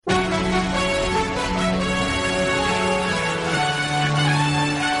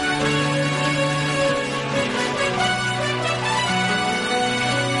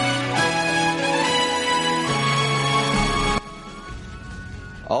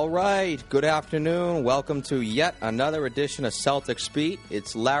All right, good afternoon. Welcome to yet another edition of Celtics Beat.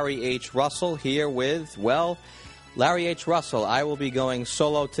 It's Larry H. Russell here with, Larry H. Russell. I will be going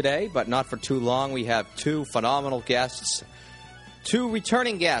solo today, but not for too long. We have two phenomenal guests, two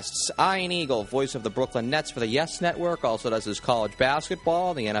returning guests. Ian Eagle, voice of the Brooklyn Nets for the Yes Network, also does his college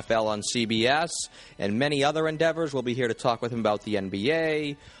basketball, the NFL on CBS, and many other endeavors. We'll be here to talk with him about the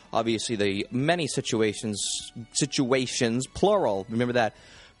NBA, obviously the many situations, plural, remember that,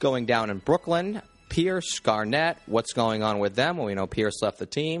 going down in Brooklyn. Pierce, Garnett, what's going on with them? Well, we know Pierce left the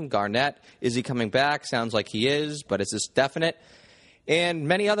team. Garnett, is he coming back? Sounds like he is, but is this definite? And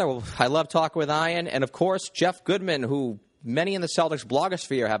many other. I love talking with Ian. And, of course, Jeff Goodman, who many in the Celtics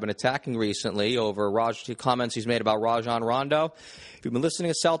blogosphere have been attacking recently over comments he's made about Rajon Rondo. If you've been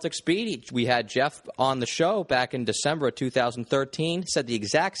listening to Celtics Beat, we had Jeff on the show back in December of 2013. Said the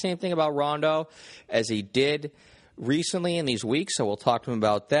exact same thing about Rondo as he did recently in these weeks, so we'll talk to him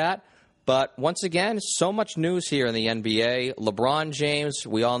about that. But once again, so much news here in the NBA. LeBron James,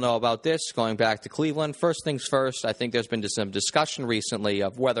 we all know about this, going back to Cleveland. First things first, I think there's been some discussion recently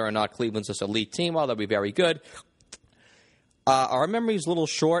of whether or not Cleveland's this elite team. Well, they'll be very good. Our memory's a little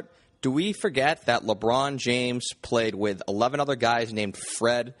short. Do we forget that LeBron James played with 11 other guys named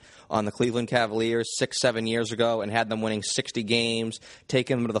Fred on the Cleveland Cavaliers 6-7 years ago and had them winning 60 games,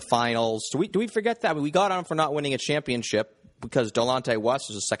 taking them to the finals? Do we forget that? We got on them for not winning a championship because Delonte West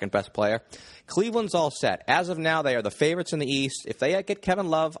was the second best player. Cleveland's all set. As of now, they are the favorites in the East. If they get Kevin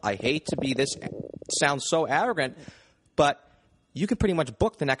Love, I hate to be this, sounds so arrogant, but you could pretty much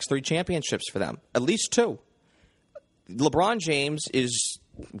book the next 3 championships for them, at least 2. LeBron James is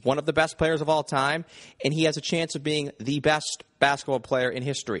one of the best players of all time, and he has a chance of being the best basketball player in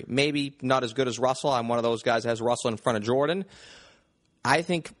history. Maybe not as good as Russell. I'm one of those guys that has Russell in front of Jordan. I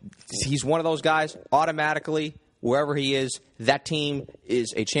think he's one of those guys automatically, wherever he is, that team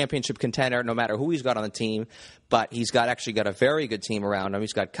is a championship contender no matter who he's got on the team. But he's actually got a very good team around him.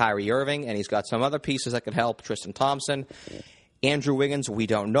 He's got Kyrie Irving, and he's got some other pieces that could help, Tristan Thompson. Andrew Wiggins, we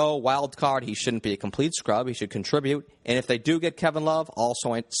don't know. Wild card, he shouldn't be a complete scrub. He should contribute. And if they do get Kevin Love,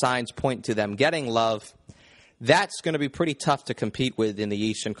 also signs point to them getting Love. That's going to be pretty tough to compete with in the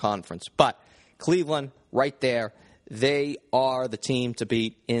Eastern Conference. But Cleveland, right there, they are the team to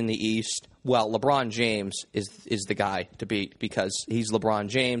beat in the East. Well, LeBron James is the guy to beat because he's LeBron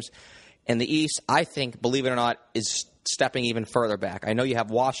James. And the East, I think, believe it or not, is stepping even further back. I know you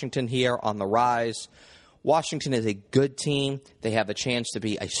have Washington here on the rise. Washington is a good team. They have a chance to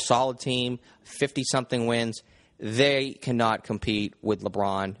be a solid team, 50-something wins. They cannot compete with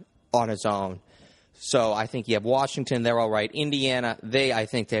LeBron on his own. So I think you have Washington, they're all right. Indiana, I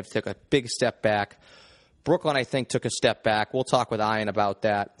think they've took a big step back. Brooklyn, I think, took a step back. We'll talk with Ian about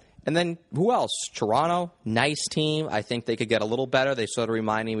that. And then who else? Toronto, nice team. I think they could get a little better. They sort of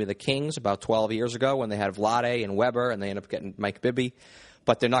reminded me of the Kings about 12 years ago when they had Vlade and Weber, and they ended up getting Mike Bibby.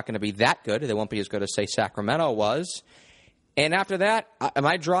 But they're not going to be that good. They won't be as good as, say, Sacramento was. And after that, am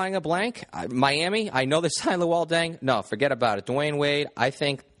I drawing a blank? Miami, I know they signed Luol Deng. No, forget about it. Dwayne Wade, I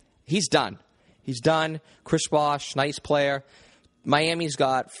think he's done. He's done. Chris Bosh, nice player. Miami's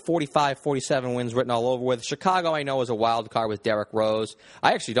got 45, 47 wins written all over with. Chicago, I know, is a wild card with Derrick Rose.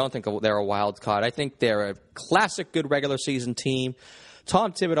 I actually don't think they're a wild card. I think they're a classic good regular season team.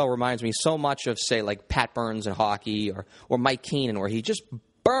 Tom Thibodeau reminds me so much of, say, like Pat Burns in hockey or Mike Keenan, where he just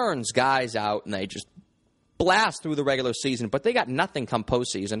burns guys out and they just blast through the regular season, but they got nothing come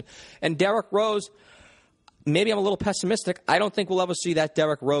postseason. And Derrick Rose, maybe I'm a little pessimistic. I don't think we'll ever see that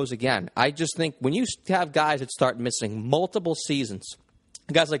Derrick Rose again. I just think when you have guys that start missing multiple seasons,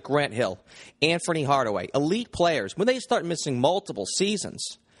 guys like Grant Hill, Anthony Hardaway, elite players, when they start missing multiple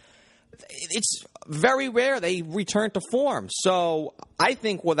seasons, it's very rare they return to form. So I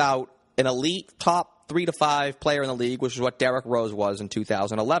think without an elite top 3 to 5 player in the league, which is what Derrick Rose was in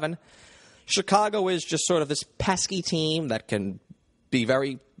 2011, Chicago is just sort of this pesky team that can be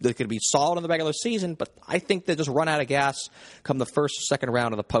solid in the regular season, but I think they just run out of gas come the first or second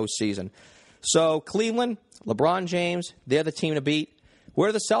round of the postseason. So Cleveland, LeBron James, they're the team to beat. Where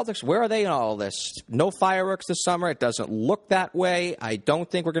are the Celtics? Where are they in all this? No fireworks this summer. It doesn't look that way. I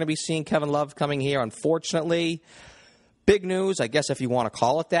don't think we're going to be seeing Kevin Love coming here, unfortunately. Big news, I guess if you want to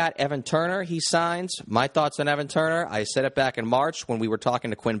call it that, Evan Turner, he signs. My thoughts on Evan Turner, I said it back in March when we were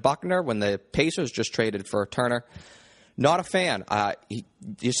talking to Quinn Buckner when the Pacers just traded for Turner. Not a fan.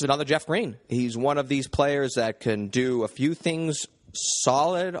 He's another Jeff Green. He's one of these players that can do a few things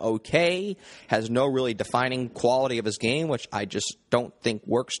solid, okay, has no really defining quality of his game, which I just don't think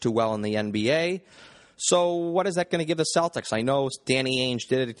works too well in the NBA. So what is that going to give the Celtics? I know Danny Ainge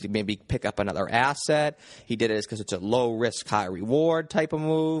did it to maybe pick up another asset. He did it because it's a low-risk, high-reward type of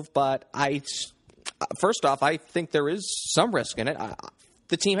move. But first off, I think there is some risk in it.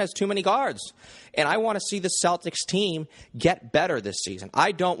 The team has too many guards. And I want to see the Celtics team get better this season.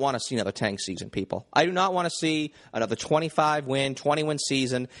 I don't want to see another tank season, people. I do not want to see another 25-win, 20-win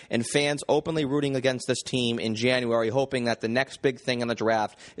season and fans openly rooting against this team in January, hoping that the next big thing in the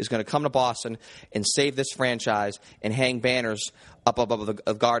draft is going to come to Boston and save this franchise and hang banners up above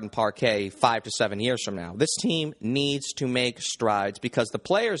the Garden Parquet 5 to 7 years from now. This team needs to make strides because the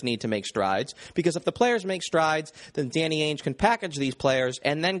players need to make strides. Because if the players make strides, then Danny Ainge can package these players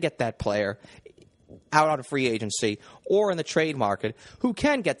and then get that player out of free agency or in the trade market who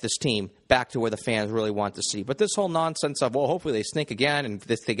can get this team back to where the fans really want to see. But this whole nonsense of, well, hopefully they sneak again and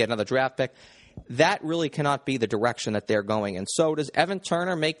they get another draft pick, that really cannot be the direction that they're going in. So does Evan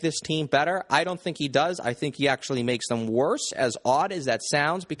Turner make this team better? I don't think he does. I think he actually makes them worse, as odd as that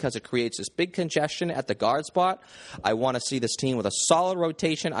sounds, because it creates this big congestion at the guard spot. I want to see this team with a solid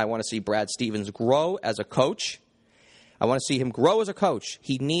rotation. I want to see Brad Stevens grow as a coach. I want to see him grow as a coach.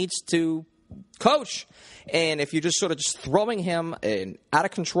 He needs to coach. And if you're just sort of just throwing him an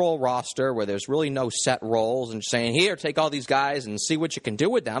out-of-control roster where there's really no set roles and saying, here, take all these guys and see what you can do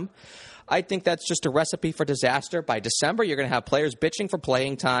with them, I think that's just a recipe for disaster. By December, you're going to have players bitching for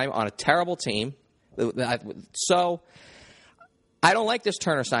playing time on a terrible team. So I don't like this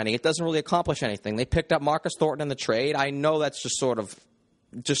Turner signing. It doesn't really accomplish anything. They picked up Marcus Thornton in the trade. I know that's just sort of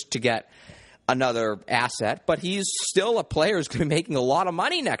just to get another asset, but he's still a player who's going to be making a lot of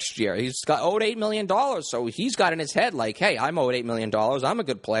money next year. He's got owed $8 million, so he's got in his head like, hey, I'm owed $8 million. I'm a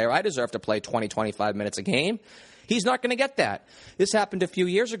good player. I deserve to play 20, 25 minutes a game. He's not going to get that. This happened a few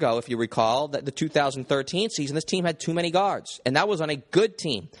years ago, if you recall, that the 2013 season, this team had too many guards, and that was on a good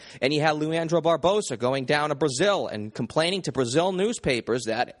team. And you had Leandro Barbosa going down to Brazil and complaining to Brazil newspapers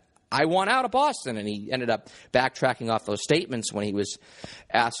that I want out of Boston, and he ended up backtracking off those statements when he was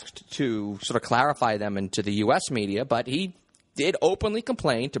asked to sort of clarify them into the U.S. media. But he did openly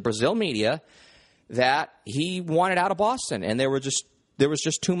complain to Brazil media that he wanted out of Boston, and there was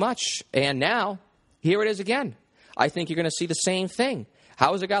just too much. And now, here it is again. I think you're going to see the same thing.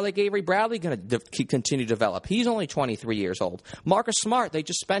 How is a guy like Avery Bradley going to continue to develop? He's only 23 years old. Marcus Smart, they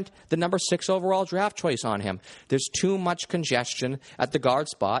just spent the number 6 overall draft choice on him. There's too much congestion at the guard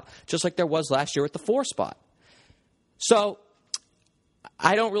spot, just like there was last year at the 4 spot. So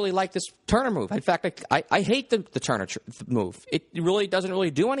I don't really like this Turner move. In fact, I hate the Turner move. It really doesn't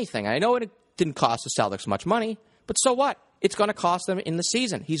really do anything. I know it didn't cost the Celtics much money, but so what? It's going to cost them in the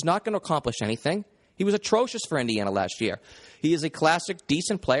season. He's not going to accomplish anything. He was atrocious for Indiana last year. He is a classic,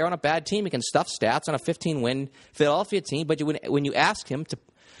 decent player on a bad team. He can stuff stats on a 15-win Philadelphia team, but when you ask him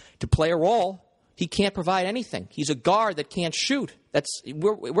to play a role, he can't provide anything. He's a guard that can't shoot.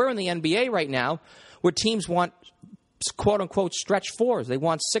 We're in the NBA right now where teams want quote-unquote stretch fours. They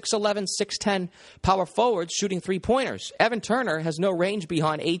want 6'11", 6'10" power forwards shooting three-pointers. Evan Turner has no range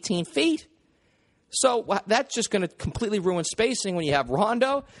beyond 18 feet. So that's just going to completely ruin spacing when you have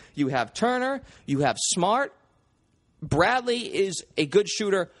Rondo, you have Turner, you have Smart. Bradley is a good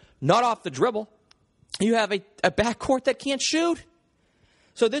shooter, not off the dribble. You have a backcourt that can't shoot.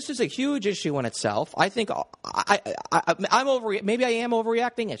 So this is a huge issue in itself. I think maybe I am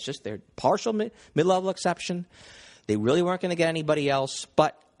overreacting. It's just they're partial mid-level exception. They really weren't going to get anybody else.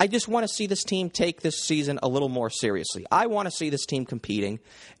 But I just want to see this team take this season a little more seriously. I want to see this team competing,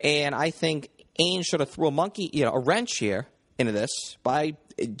 and I think Ainge should have threw a wrench here into this by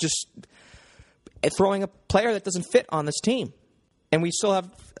just throwing a player that doesn't fit on this team. And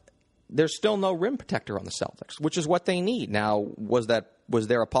there's still no rim protector on the Celtics, which is what they need. Now, was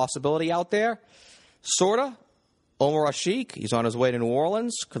there a possibility out there? Sorta. Omar Asik, he's on his way to New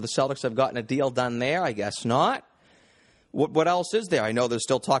Orleans. Could the Celtics have gotten a deal done there? I guess not. What else is there? I know there's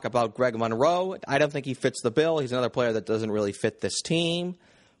still talk about Greg Monroe. I don't think he fits the bill. He's another player that doesn't really fit this team.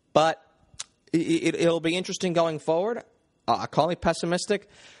 But it'll be interesting going forward. Call me pessimistic.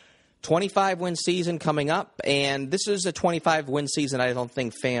 25-win season coming up, and this is a 25-win season I don't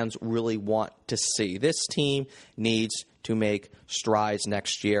think fans really want to see. This team needs to make strides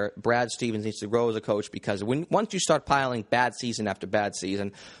next year. Brad Stevens needs to grow as a coach because once you start piling bad season after bad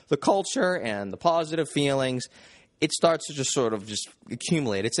season, the culture and the positive feelings, it starts to just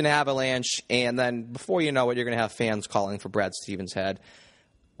accumulate. It's an avalanche, and then before you know it, you're going to have fans calling for Brad Stevens' head.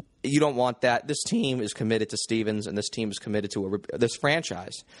 You don't want that. This team is committed to Stevens, and this team is committed to this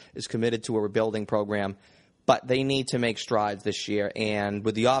franchise is committed to a rebuilding program. But they need to make strides this year. And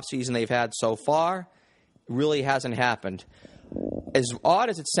with the offseason they've had so far, it really hasn't happened. as odd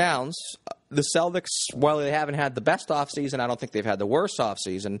as it sounds, the Celtics, while they haven't had the best offseason, I don't think they've had the worst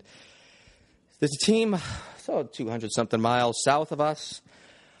offseason. There's a team, 200-something miles south of us.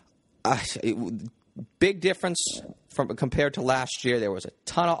 Big difference compared to last year. There was a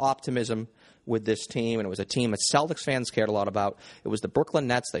ton of optimism with this team, and it was a team that Celtics fans cared a lot about. It was the Brooklyn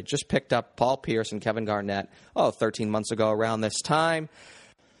Nets. They just picked up Paul Pierce and Kevin Garnett, 13 months ago around this time.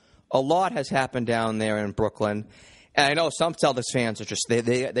 A lot has happened down there in Brooklyn. And I know some Celtics fans are just,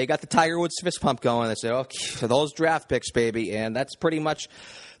 they got the Tiger Woods fist pump going. They say, okay, those draft picks, baby. And that's pretty much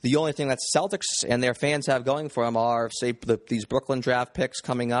the only thing that Celtics and their fans have going for them are, say, these Brooklyn draft picks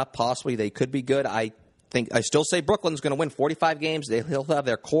coming up. Possibly they could be good. I still say Brooklyn's going to win 45 games. They'll have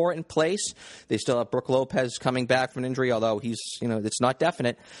their core in place. They still have Brook Lopez coming back from an injury, although it's not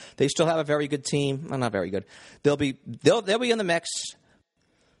definite. They still have a very good team. Well, not very good. They'll be in the mix.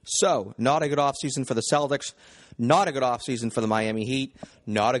 So, not a good offseason for the Celtics. Not a good offseason for the Miami Heat.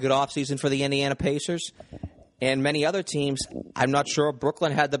 Not a good offseason for the Indiana Pacers. And many other teams. I'm not sure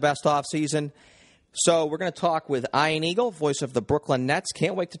Brooklyn had the best offseason. So we're going to talk with Ian Eagle, voice of the Brooklyn Nets.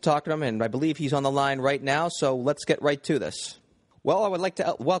 Can't wait to talk to him, and I believe he's on the line right now, so let's get right to this. Well, I would like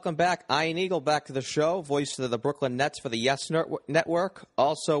to welcome back Ian Eagle back to the show, voice of the Brooklyn Nets for the Yes Network,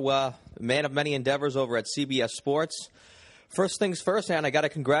 also man of many endeavors over at CBS Sports. First things first, Ian, I got to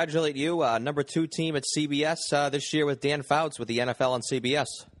congratulate you, number 2 team at CBS this year with Dan Fouts with the NFL on CBS.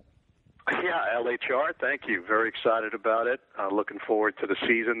 Yeah, LHR, thank you. Very excited about it. Looking forward to the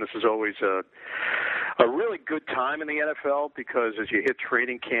season. This is always a really good time in the NFL because as you hit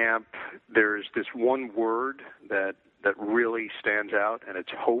training camp, there's this one word that really stands out, and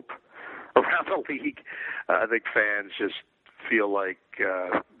it's hope around the league. I think fans just feel like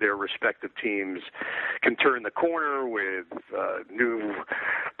their respective teams can turn the corner with new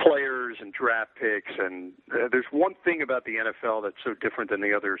players and draft picks. And there's one thing about the NFL that's so different than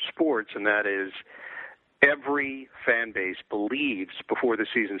the other sports, and that is every fan base believes before the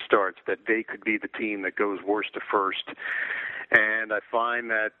season starts that they could be the team that goes worst to first. And I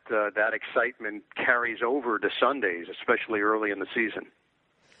find that that excitement carries over to Sundays, especially early in the season.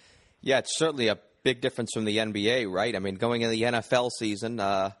 Yeah, it's certainly a big difference from the NBA, right? I mean, going into the NFL season,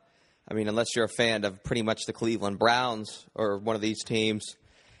 unless you're a fan of pretty much the Cleveland Browns or one of these teams,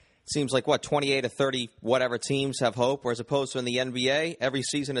 it seems like, 28 or 30 whatever teams have hope, whereas opposed to in the NBA, every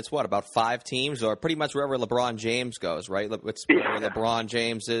season it's, about 5 teams, or pretty much wherever LeBron James goes, right? It's where LeBron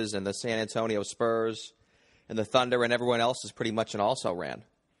James is and the San Antonio Spurs and the Thunder and everyone else is pretty much an also-ran.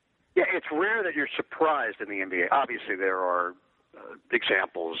 Yeah, it's rare that you're surprised in the NBA. Obviously, there are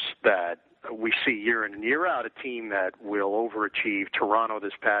examples that we see year in and year out, a team that will overachieve. Toronto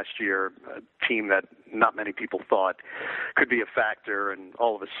this past year, a team that not many people thought could be a factor, and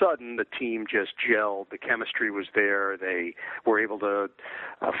all of a sudden the team just gelled. The chemistry was there. They were able to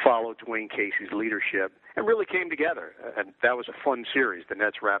follow Dwayne Casey's leadership and really came together. And that was a fun series, the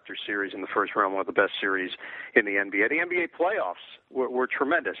Nets-Raptors series in the first round, one of the best series in the NBA. The NBA playoffs were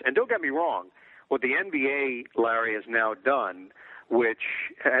tremendous. And don't get me wrong, what the NBA, Larry, has now done, which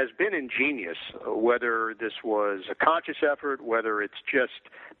has been ingenious, whether this was a conscious effort, whether it's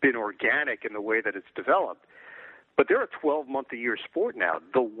just been organic in the way that it's developed. But they're a 12-month-a-year sport now.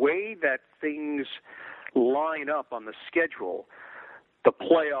 The way that things line up on the schedule, the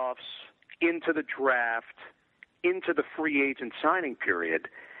playoffs, into the draft, into the free agent signing period,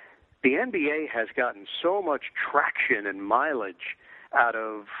 the NBA has gotten so much traction and mileage out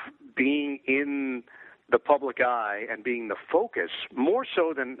of being in the public eye and being the focus, more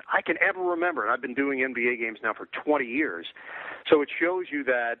so than I can ever remember. And I've been doing NBA games now for 20 years. So it shows you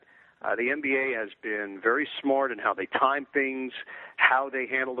that the NBA has been very smart in how they time things, how they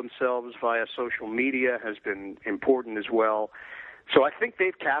handle themselves via social media has been important as well. So I think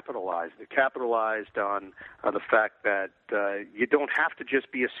they've capitalized. They've capitalized on the fact that you don't have to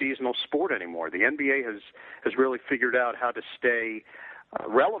just be a seasonal sport anymore. The NBA has really figured out how to stay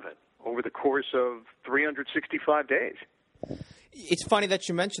relevant over the course of 365 days. It's funny that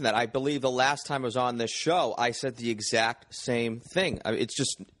you mentioned that. I believe the last time I was on this show, I said the exact same thing. It's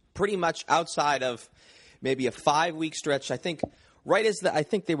just pretty much outside of maybe a 5-week stretch. I think right as I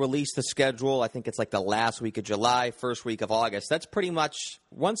think they released the schedule, I think it's like the last week of July, first week of August. That's pretty much,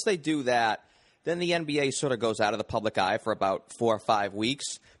 once they do that, then the NBA sort of goes out of the public eye for about 4 or 5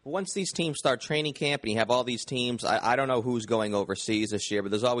 weeks. But once these teams start training camp and you have all these teams, I don't know who's going overseas this year, but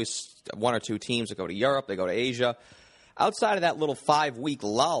there's always 1 or 2 teams that go to Europe, they go to Asia. Outside of that little 5-week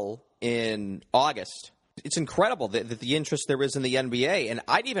lull in August, it's incredible that the interest there is in the NBA. And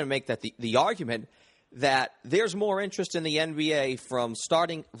I'd even make that the argument that there's more interest in the NBA from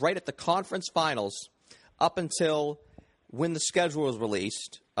starting right at the conference finals up until when the schedule was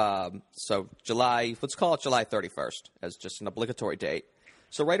released, so let's call it July 31st as just an obligatory date.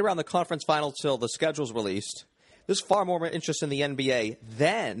 So right around the conference final till the schedule's released, there's far more interest in the NBA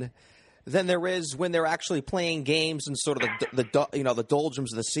than there is when they're actually playing games in sort of the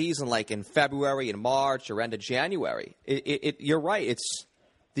doldrums of the season, like in February and March or end of January. You're right. It's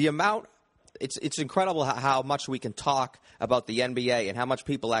the amount. It's incredible how much we can talk about the NBA and how much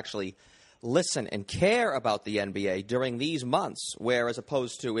people actually listen and care about the NBA during these months, where as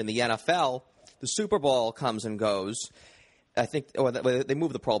opposed to in the NFL, the Super Bowl comes and goes. I think they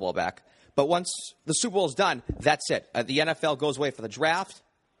move the Pro Bowl back. But once the Super Bowl is done, that's it. The NFL goes away for the draft.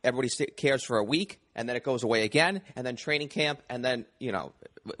 Everybody cares for a week, and then it goes away again, and then training camp, and then,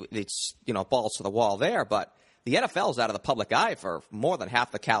 it's, balls to the wall there. But the NFL is out of the public eye for more than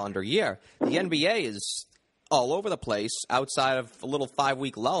half the calendar year. The NBA is all over the place outside of a little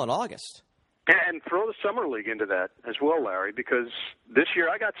 5-week lull in August. And throw the Summer League into that as well, Larry, because this year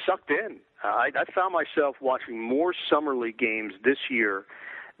I got sucked in. I found myself watching more Summer League games this year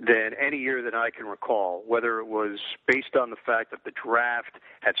than any year that I can recall, whether it was based on the fact that the draft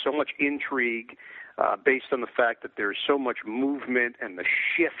had so much intrigue, based on the fact that there's so much movement and the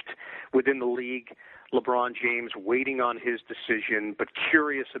shift within the league, LeBron James waiting on his decision but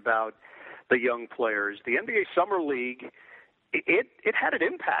curious about the young players. The NBA Summer League, it had an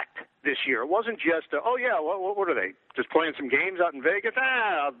impact this year. It wasn't just, what are they, just playing some games out in Vegas?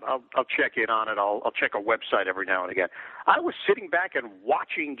 I'll check in on it. I'll check a website every now and again. I was sitting back and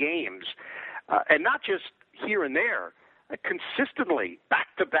watching games, and not just here and there, consistently,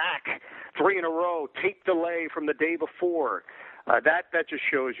 back-to-back, 3 in a row, tape delay from the day before. That just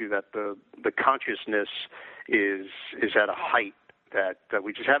shows you that the consciousness is at a height that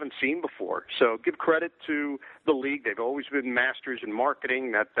we just haven't seen before. So give credit to the league. They've always been masters in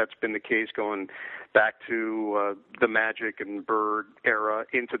marketing. That's been the case going back to the Magic and Bird era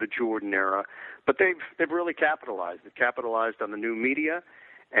into the Jordan era. But they've really capitalized. They've capitalized on the new media,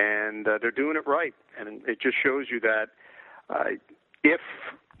 and they're doing it right. And it just shows you that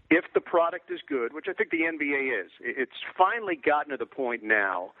if the product is good, which I think the NBA is, it's finally gotten to the point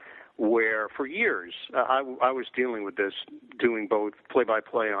now where for years I was dealing with this, doing both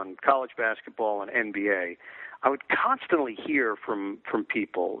play-by-play on college basketball and NBA. I would constantly hear from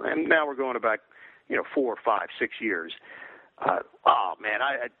people, and now we're going back, 4, 5, 6 years.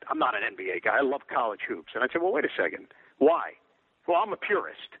 I'm not an NBA guy. I love college hoops. And I'd say, well, wait a second. Why? Well, I'm a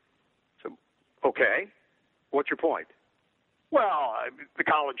purist. So, okay, what's your point? Well, the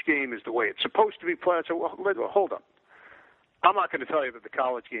college game is the way it's supposed to be played. So, well, hold up. I'm not going to tell you that the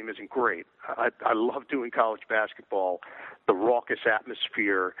college game isn't great. I love doing college basketball, the raucous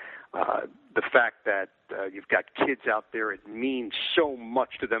atmosphere, the fact that you've got kids out there. It means so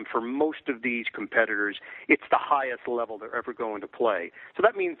much to them. For most of these competitors, it's the highest level they're ever going to play. So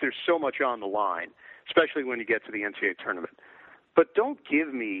that means there's so much on the line, especially when you get to the NCAA tournament. But don't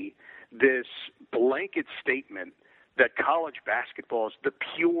give me this blanket statement that college basketball is the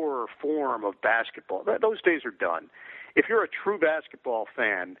pure form of basketball. Those days are done. If you're a true basketball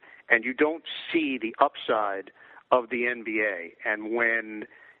fan and you don't see the upside of the NBA, and when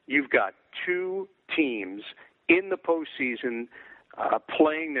you've got two teams in the postseason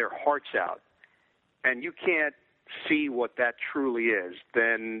playing their hearts out, and you can't see what that truly is,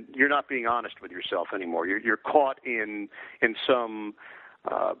 then you're not being honest with yourself anymore. You're caught in some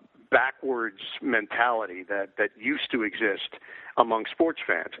backwards mentality that used to exist among sports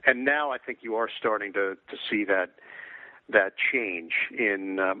fans. And now I think you are starting to see that change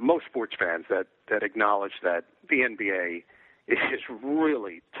in most sports fans that acknowledge that the NBA is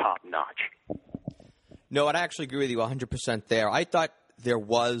really top-notch. No, and I actually agree with you 100% there. I thought there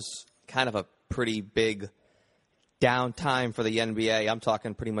was kind of a pretty big downtime for the NBA. I'm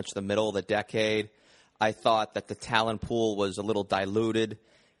talking pretty much the middle of the decade. I thought that the talent pool was a little diluted.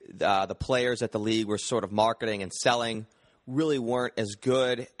 The players at the league were sort of marketing and selling really weren't as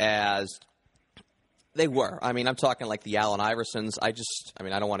good as they were. I mean, I'm talking like the Allen Iversons. I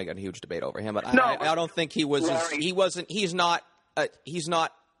don't want to get a huge debate over him, but I don't think he was. He's not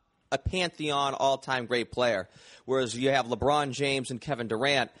a pantheon all-time great player. Whereas you have LeBron James and Kevin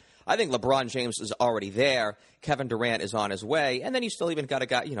Durant. I think LeBron James is already there. Kevin Durant is on his way, and then you still even got a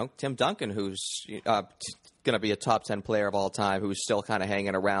guy, Tim Duncan, who's going to be a top 10 player of all time, who's still kind of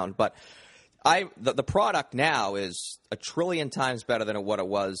hanging around. But the product now is a trillion times better than what it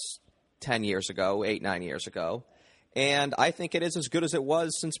was 10 years ago, 8, 9 years ago. And I think it is as good as it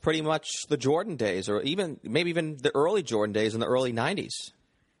was since pretty much the Jordan days, or maybe even the early Jordan days in the early 90s.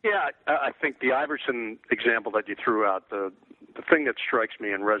 Yeah, I think the Iverson example that you threw out, the the thing that strikes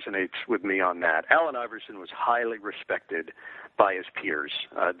me and resonates with me on that, Allen Iverson was highly respected by his peers.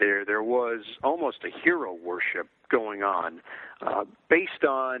 There was almost a hero worship going on based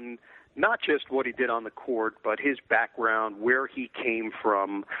on not just what he did on the court, but his background, where he came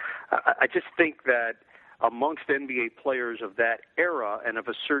from. I just think that amongst NBA players of that era and of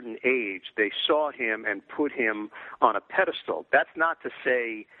a certain age, they saw him and put him on a pedestal. That's not to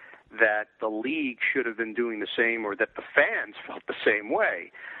say that the league should have been doing the same or that the fans felt the same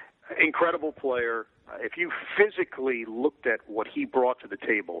way. Incredible player. If you physically looked at what he brought to the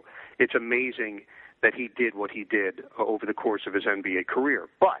table, it's amazing that he did what he did over the course of his NBA career.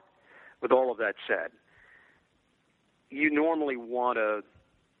 But with all of that said, you normally want to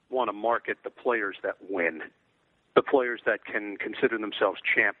market the players that win, the players that can consider themselves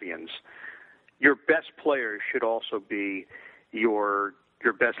champions. Your best players should also be your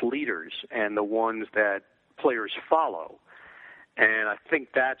best leaders and the ones that players follow. And I think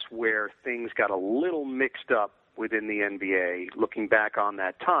that's where things got a little mixed up within the NBA, looking back on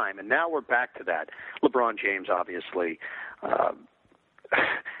that time. And now we're back to that. LeBron James, obviously.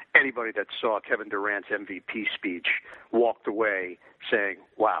 Anybody that saw Kevin Durant's MVP speech walked away saying,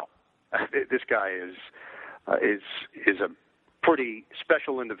 wow, this guy is a pretty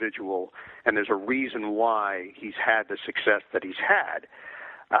special individual, and there's a reason why he's had the success that he's had.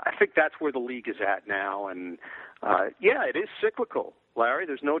 I think that's where the league is at now, and yeah, it is cyclical, Larry.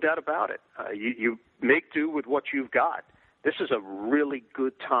 There's no doubt about it. You make do with what you've got. This is a really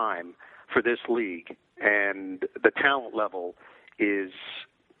good time for this league, and the talent level is,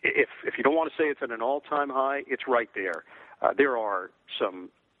 if you don't want to say it's at an all-time high, it's right there. There are some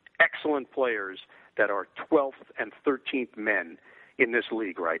excellent players that are 12th and 13th men in this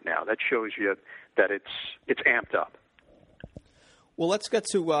league right now. That shows you that it's amped up. Well, let's get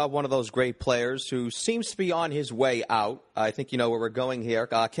to one of those great players who seems to be on his way out. I think you know where we're going here.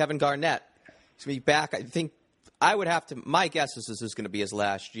 Kevin Garnett. He's going to be back. I think I would have to – my guess is this is going to be his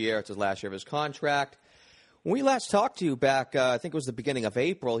last year. It's his last year of his contract. When we last talked to you back, I think it was the beginning of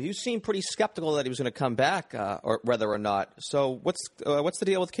April, you seemed pretty skeptical that he was going to come back, or whether or not. So what's the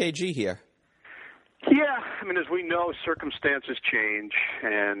deal with KG here? Yeah, I mean, as we know, circumstances change,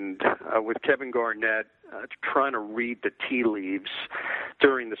 and with Kevin Garnett trying to read the tea leaves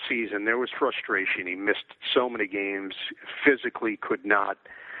during the season, there was frustration. He missed so many games, physically could not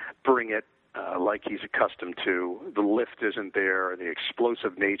bring it like he's accustomed to. The lift isn't there, the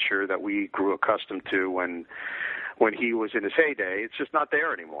explosive nature that we grew accustomed to when he was in his heyday. It's just not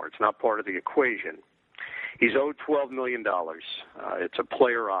there anymore. It's not part of the equation. He's owed $12 million. It's a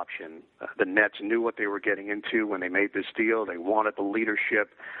player option. The Nets knew what they were getting into when they made this deal. They wanted the leadership.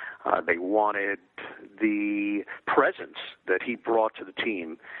 They wanted the presence that he brought to the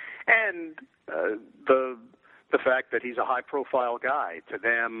team. And the fact that he's a high-profile guy. To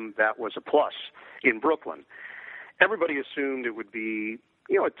them, that was a plus in Brooklyn. Everybody assumed it would be,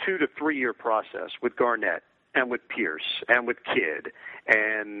 a 2 to 3 year process with Garnett and with Pierce and with Kidd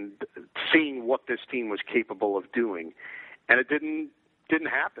and seeing what this team was capable of doing. And it didn't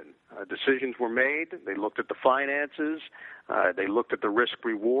happen. Decisions were made. They looked at the finances. They looked at the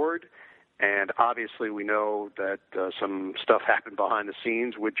risk-reward. And obviously we know that some stuff happened behind the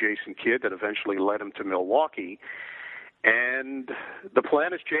scenes with Jason Kidd that eventually led him to Milwaukee. And the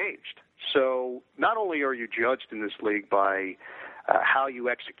plan has changed. So not only are you judged in this league by how you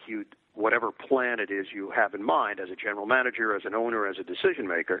execute whatever plan it is you have in mind as a general manager, as an owner, as a decision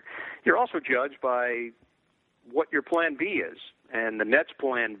maker, you're also judged by what your plan B is. And the Nets'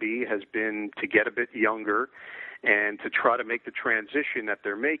 plan B has been to get a bit younger and to try to make the transition that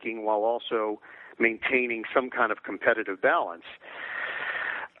they're making while also maintaining some kind of competitive balance.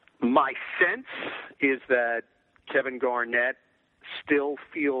 My sense is that Kevin Garnett still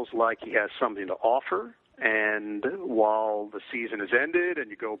feels like he has something to offer. And while the season has ended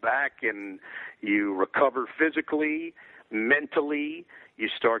and you go back and you recover physically, mentally, you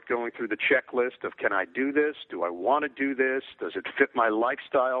start going through the checklist of, can I do this? Do I want to do this? Does it fit my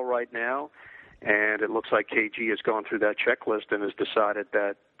lifestyle right now? And it looks like KG has gone through that checklist and has decided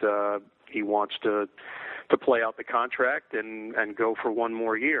that he wants to play out the contract and go for one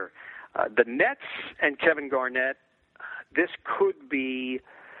more year. The Nets and Kevin Garnett, this could be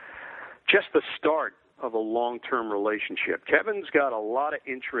just the start of a long-term relationship. Kevin's got a lot of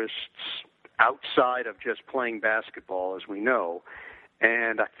interests outside of just playing basketball, as we know,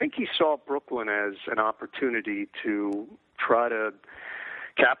 and I think he saw Brooklyn as an opportunity to try to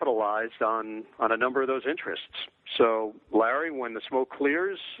capitalize on a number of those interests. So, Larry, when the smoke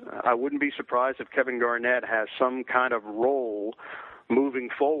clears, I wouldn't be surprised if Kevin Garnett has some kind of role moving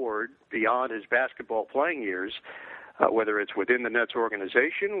forward beyond his basketball playing years whether it's within the Nets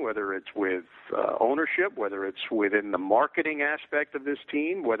organization, whether it's with ownership, whether it's within the marketing aspect of this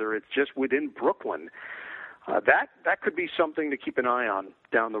team, whether it's just within Brooklyn. That could be something to keep an eye on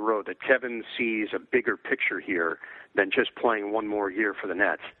down the road, that Kevin sees a bigger picture here than just playing one more year for the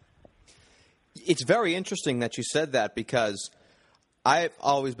Nets. It's very interesting that you said that, because I've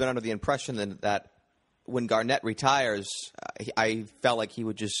always been under the impression that when Garnett retires, I felt like he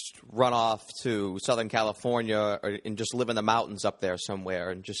would just run off to Southern California and just live in the mountains up there somewhere,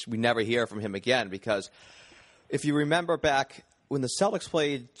 and just we never hear from him again. Because if you remember back when the Celtics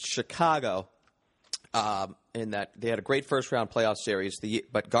played Chicago, in that they had a great first-round playoff series,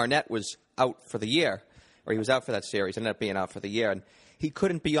 but Garnett was out for the year, or he was out for that series, ended up being out for the year, and he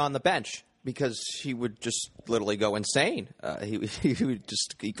couldn't be on the bench because he would just literally go insane.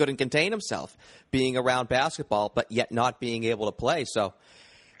 He couldn't contain himself being around basketball, but yet not being able to play. So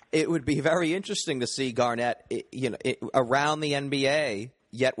it would be very interesting to see Garnett, around the NBA,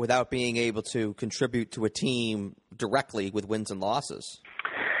 yet without being able to contribute to a team directly with wins and losses.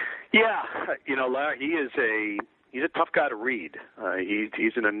 Yeah, Larry, he's a tough guy to read.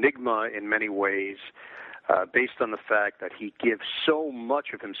 He's an enigma in many ways, based on the fact that he gives so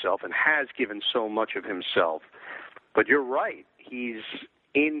much of himself and has given so much of himself. But you're right, he's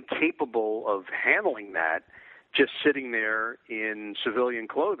incapable of handling that just sitting there in civilian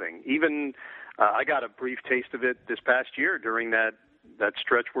clothing. Even I got a brief taste of it this past year during that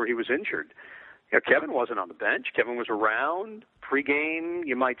stretch where he was injured. Kevin wasn't on the bench. Kevin was around pregame.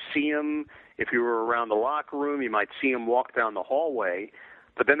 You might see him if you were around the locker room. You might see him walk down the hallway.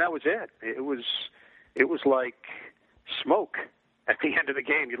 But then that was it. It was like smoke at the end of the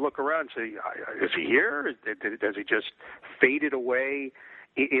game. You'd look around and say, is he here? Has he just faded away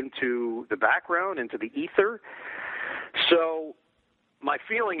into the background, into the ether? So my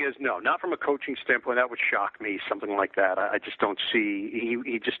feeling is no, not from a coaching standpoint. That would shock me, something like that. I just don't see.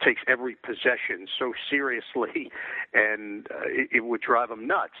 He just takes every possession so seriously, and it would drive him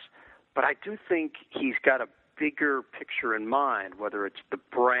nuts. But I do think he's got a bigger picture in mind, whether it's the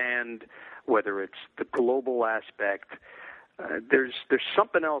brand, whether it's the global aspect. There's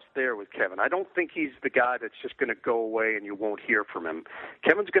something else there with Kevin. I don't think he's the guy that's just going to go away and you won't hear from him.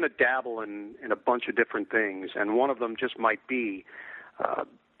 Kevin's going to dabble in a bunch of different things, and one of them just might be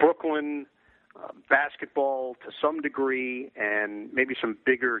Brooklyn, basketball to some degree, and maybe some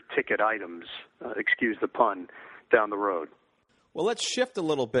bigger ticket items, excuse the pun, down the road. Well, let's shift a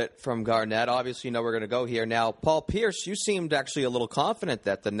little bit from Garnett. Obviously, we're going to go here. Now, Paul Pierce, you seemed actually a little confident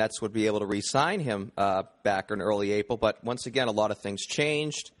that the Nets would be able to re-sign him back in early April, but once again, a lot of things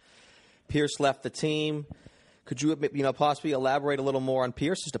changed. Pierce left the team. Could you possibly elaborate a little more on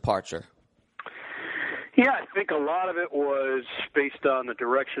Pierce's departure? Yeah, I think a lot of it was based on the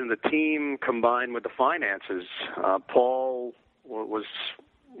direction of the team combined with the finances. Paul was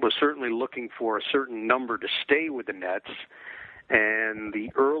certainly looking for a certain number to stay with the Nets, and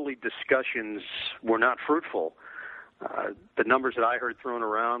the early discussions were not fruitful. The numbers that I heard thrown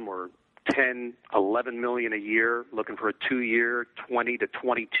around were $10, $11 million a year, looking for a 2-year, $20 to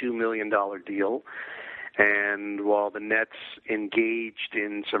 $22 million deal. And while the Nets engaged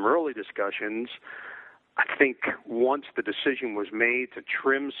in some early discussions, I think once the decision was made to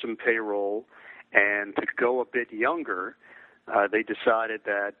trim some payroll and to go a bit younger, they decided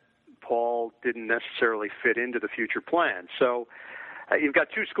that Paul didn't necessarily fit into the future plan. So you've got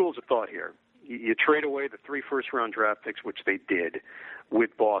two schools of thought here. You trade away the 3 first-round draft picks, which they did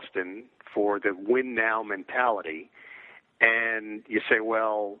with Boston, for the win-now mentality, and you say,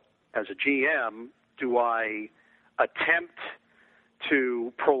 well, as a GM, do I attempt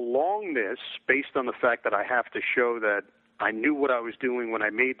to prolong this based on the fact that I have to show that I knew what I was doing when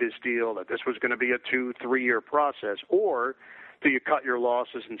I made this deal, that this was going to be a 2-3 year process, or do you cut your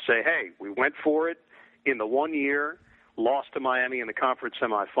losses and say, hey, we went for it in the 1 year, lost to Miami in the conference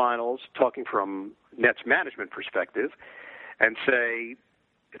semifinals, talking from Nets management perspective, and say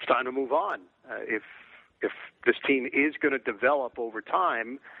it's time to move on. If this team is going to develop over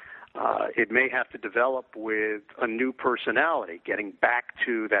time, it may have to develop with a new personality, getting back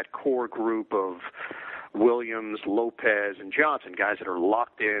to that core group of Williams, Lopez, and Johnson, guys that are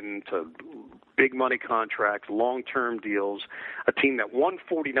locked in to big money contracts, long-term deals, a team that won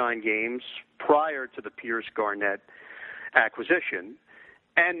 49 games prior to the Pierce-Garnett acquisition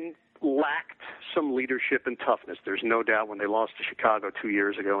and lacked some leadership and toughness. There's no doubt when they lost to Chicago 2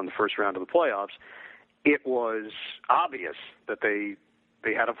 years ago in the first round of the playoffs, it was obvious that they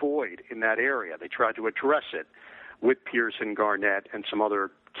had a void in that area. They tried to address it with Pierce and Garnett and some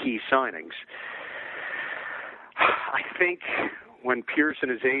other key signings. I think when Pierce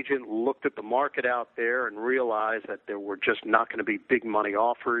and his agent looked at the market out there and realized that there were just not going to be big money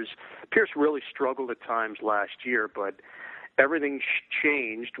offers. Pierce really struggled at times last year, but everything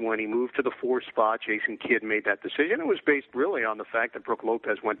changed when he moved to the 4 spot. Jason Kidd made that decision. It was based really on the fact that Brook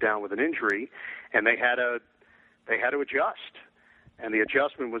Lopez went down with an injury, and they had to adjust. And the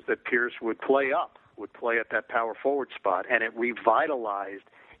adjustment was that Pierce would play at that power forward spot, and it revitalized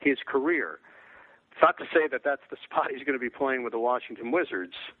his career. It's not to say that that's the spot he's going to be playing with the Washington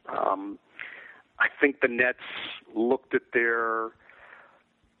Wizards. I think the Nets looked at their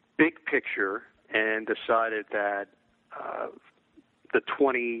big picture and decided that the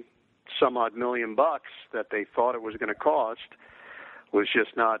 20-some-odd million bucks that they thought it was going to cost was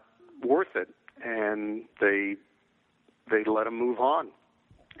just not worth it, and they let him move on.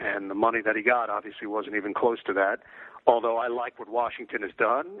 And the money that he got obviously wasn't even close to that, although I like what Washington has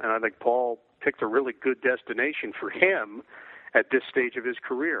done, and I think Paul picked a really good destination for him at this stage of his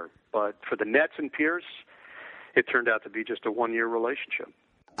career. But for the Nets and Pierce, it turned out to be just a one-year relationship.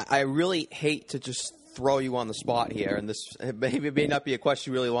 I really hate to just throw you on the spot here, and this may not be a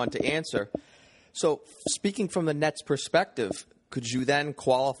question you really want to answer. So speaking from the Nets' perspective, could you then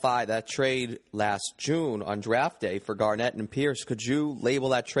qualify that trade last June on draft day for Garnett and Pierce? Could you label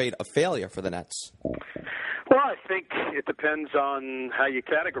that trade a failure for the Nets? Well, I think it depends on how you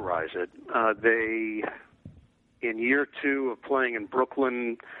categorize it. They, in year 2 of playing in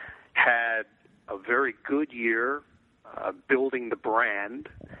Brooklyn, had a very good year building the brand.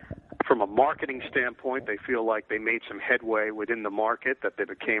 From a marketing standpoint, they feel like they made some headway within the market, that they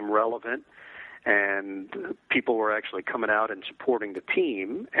became relevant, and people were actually coming out and supporting the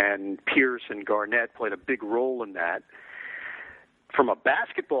team, and Pierce and Garnett played a big role in that. From a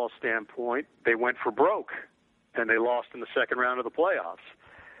basketball standpoint, they went for broke, and they lost in the second round of the playoffs.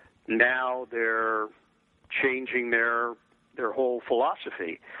 Now they're changing their whole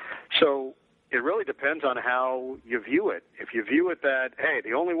philosophy. So it really depends on how you view it. If you view it that, hey,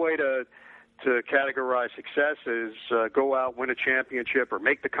 the only way to categorize success is go out, win a championship, or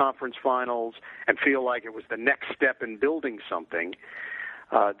make the conference finals and feel like it was the next step in building something,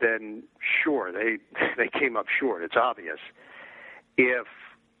 then sure, they came up short. It's obvious. If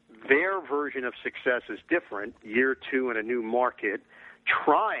their version of success is different, year 2 in a new market,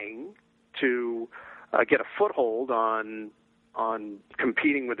 trying to get a foothold on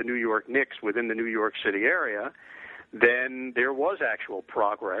competing with the New York Knicks within the New York City area, then there was actual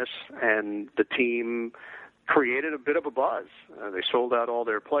progress, and the team created a bit of a buzz. They sold out all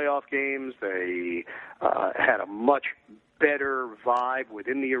their playoff games. They had a much better vibe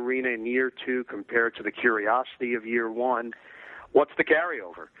within the arena in year 2 compared to the curiosity of year 1. What's the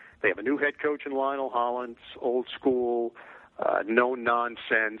carryover? They have a new head coach in Lionel Hollins, old school, no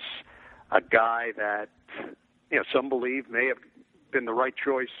nonsense, a guy that some believe may have been the right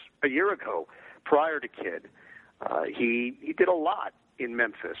choice a year ago prior to Kidd. He did a lot in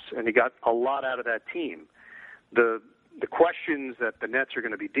Memphis, and he got a lot out of that team. The questions that the Nets are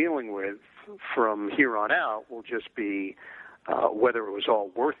going to be dealing with from here on out will just be whether it was all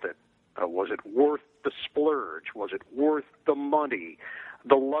worth it. Was it worth the splurge? Was it worth the money,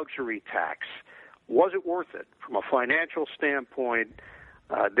 the luxury tax? Was it worth it? From a financial standpoint,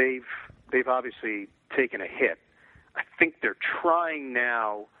 they've obviously taken a hit. I think they're trying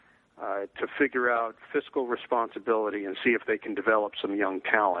now to figure out fiscal responsibility and see if they can develop some young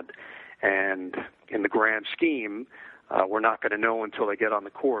talent. And in the grand scheme, we're not going to know until they get on the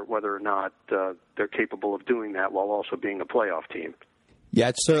court whether or not they're capable of doing that while also being a playoff team. Yeah,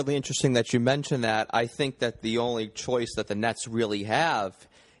 it's certainly interesting that you mentioned that. I think that the only choice that the Nets really have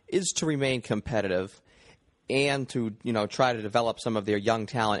is to remain competitive and to, try to develop some of their young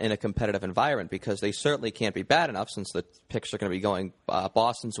talent in a competitive environment, because they certainly can't be bad enough since the picks are going to be going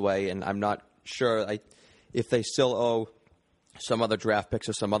Boston's way, and I'm not sure if they still owe some other draft picks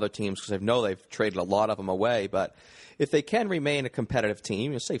or some other teams, because I know they've traded a lot of them away. But if they can remain a competitive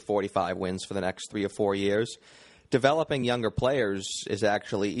team, say 45 wins for the next 3 or 4 years, developing younger players is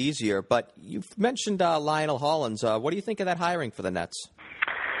actually easier. But you've mentioned Lionel Hollins. What do you think of that hiring for the Nets?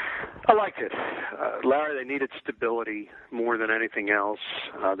 I liked it. Larry, they needed stability more than anything else.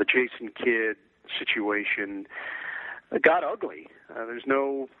 The Jason Kidd situation got ugly. There's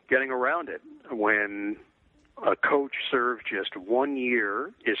no getting around it. When a coach served just 1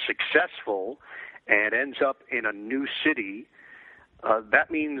 year, is successful, and ends up in a new city, that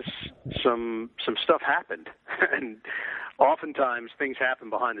means some stuff happened. And oftentimes things happen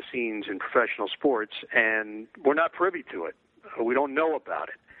behind the scenes in professional sports, and we're not privy to it. We don't know about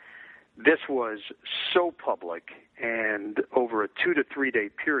it. This was so public and over a 2 to 3 day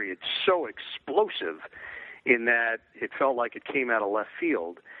period, so explosive in that it felt like it came out of left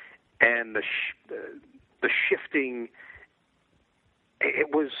field, and the shifting.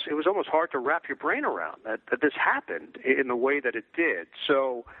 It was almost hard to wrap your brain around that this happened in the way that it did.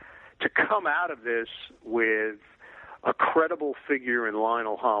 So to come out of this with a credible figure in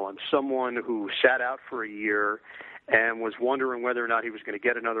Lionel Hollins, someone who sat out for a year and was wondering whether or not he was going to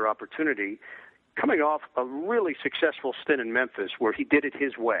get another opportunity, coming off a really successful stint in Memphis where he did it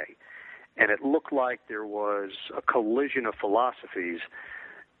his way, and it looked like there was a collision of philosophies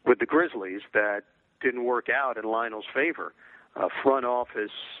with the Grizzlies that didn't work out in Lionel's favor. Front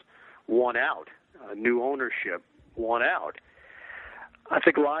office won out. New ownership won out. I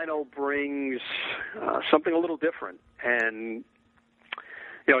think Lionel brings something a little different. And,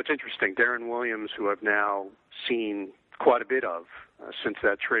 it's interesting. Darren Williams, who I've now seen quite a bit of since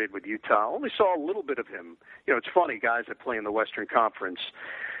that trade with Utah, only saw a little bit of him. It's funny, guys that play in the Western Conference,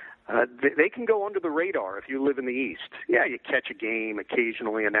 they can go under the radar if you live in the East. Yeah, you catch a game,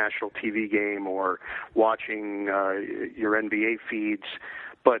 occasionally a national TV game, or watching your NBA feeds.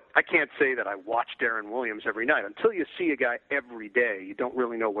 But I can't say that I watch Darren Williams every night. Until you see a guy every day, you don't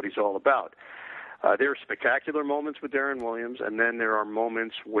really know what he's all about. There are spectacular moments with Darren Williams, and then there are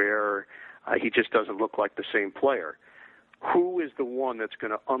moments where he just doesn't look like the same player. Who is the one that's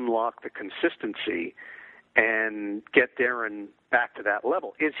going to unlock the consistency and get Darren back to that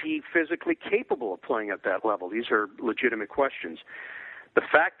level? Is he physically capable of playing at that level? These are legitimate questions. The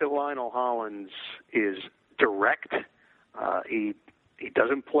fact that Lionel Hollins is direct, he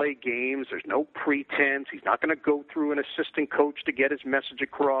doesn't play games. There's no pretense. He's not going to go through an assistant coach to get his message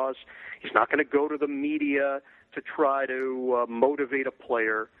across. He's not going to go to the media to try to motivate a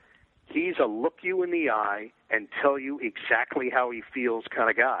player. He's a look you in the eye and tell you exactly how he feels kind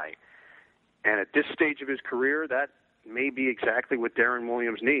of guy. And at this stage of his career, that may be exactly what Darren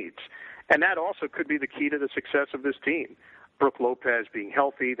Williams needs. And that also could be the key to the success of this team. Brook Lopez being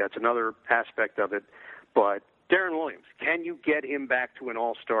healthy, that's another aspect of it. But Darren Williams, can you get him back to an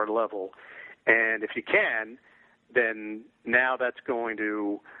all-star level? And if you can, then now that's going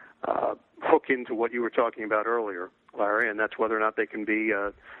to hook into what you were talking about earlier, Larry, and that's whether or not they can be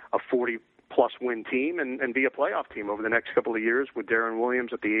a 40-plus win team and be a playoff team over the next couple of years with Darren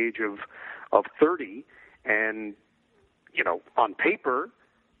Williams at the age of 30. And, on paper,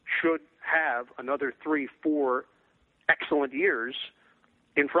 should have another 3-4 excellent years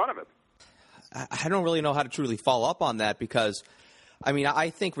in front of him. I don't really know how to truly follow up on that because, I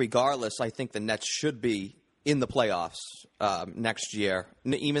think regardless, I think the Nets should be in the playoffs next year,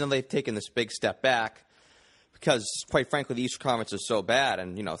 even though they've taken this big step back because, quite frankly, the Eastern Conference is so bad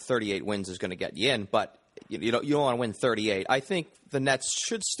and, 38 wins is going to get you in, but you don't want to win 38. I think the Nets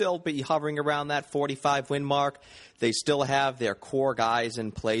should still be hovering around that 45-win mark. They still have their core guys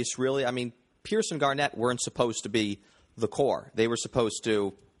in place, really. Pierce and Garnett weren't supposed to be the core. They were supposed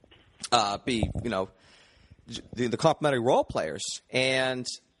to be, the complementary role players. And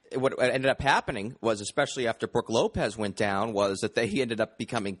what ended up happening was, especially after Brook Lopez went down, was that they ended up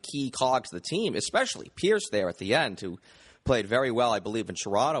becoming key cogs of the team, especially Pierce there at the end, who played very well, I believe, in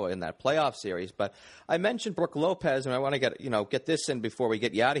Toronto in that playoff series. But I mentioned Brook Lopez, and I want to get this in before we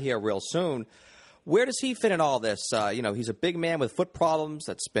get you out of here real soon. Where does he fit in all this? He's a big man with foot problems.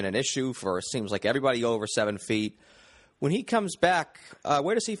 That's been an issue for, it seems like, everybody over 7 feet. When he comes back,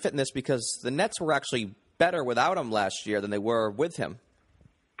 where does he fit in this? Because the Nets were actually better without him last year than they were with him.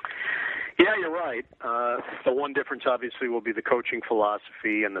 Yeah, you're right. The one difference, obviously, will be the coaching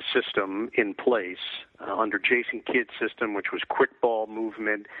philosophy and the system in place. Under Jason Kidd's system, which was quick ball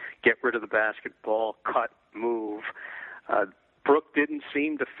movement, get rid of the basketball, cut, move, Brook didn't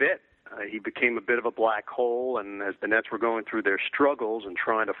seem to fit. He became a bit of a black hole, and as the Nets were going through their struggles and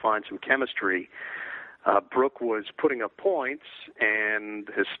trying to find some chemistry, Brook was putting up points, and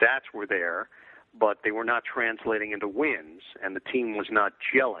his stats were there, but they were not translating into wins, and the team was not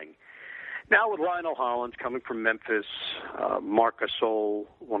gelling. Now with Lionel Hollins coming from Memphis, Marc Gasol,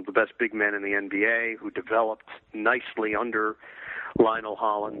 one of the best big men in the NBA, who developed nicely under Lionel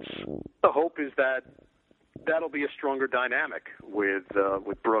Hollins, the hope is that that'll be a stronger dynamic with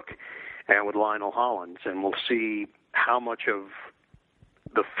Brook and with Lionel Hollins, and we'll see how much of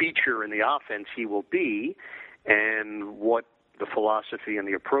the feature in the offense he will be and what the philosophy and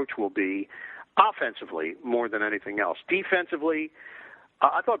the approach will be offensively more than anything else. Defensively,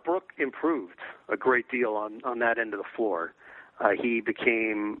 I thought Brook improved a great deal on that end of the floor. He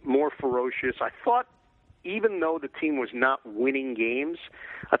became more ferocious. I thought even though the team was not winning games,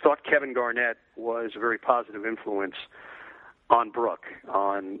 I thought Kevin Garnett was a very positive influence on Brook,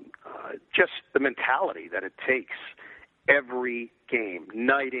 on just the mentality that it takes every game,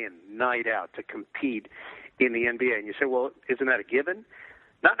 night in, night out, to compete in the NBA. And you say, well, isn't that a given?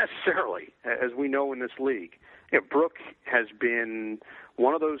 Not necessarily, as we know in this league. Brook has been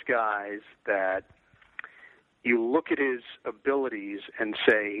one of those guys that you look at his abilities and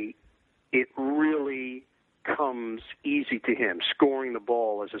say it really comes easy to him, scoring the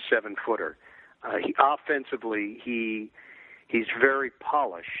ball as a 7-footer. Offensively, he's very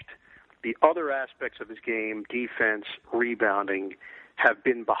polished. The other aspects of his game, defense, rebounding, have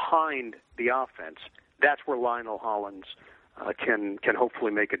been behind the offense. That's where Lionel Hollins can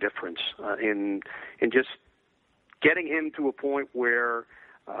hopefully make a difference in just getting him to a point where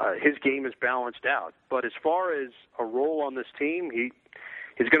his game is balanced out. But as far as a role on this team,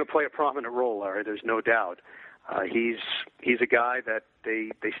 he's going to play a prominent role, Larry. There's no doubt. He's a guy that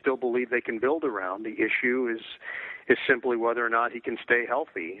they still believe they can build around. The issue is simply whether or not he can stay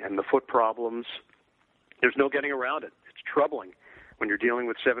healthy. And the foot problems, there's no getting around it. It's troubling when you're dealing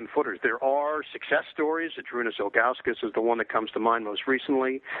with 7-footers. There are success stories. Adrunas Ilgauskas is the one that comes to mind most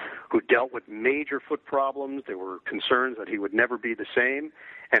recently, who dealt with major foot problems. There were concerns that he would never be the same,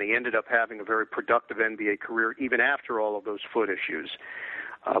 and he ended up having a very productive NBA career even after all of those foot issues.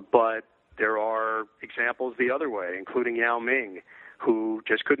 But there are examples the other way, including Yao Ming, who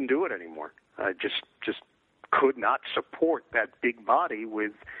just couldn't do it anymore. Just could not support that big body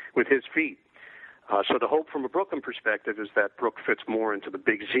with his feet. So the hope from a Brooklyn perspective is that Brook fits more into the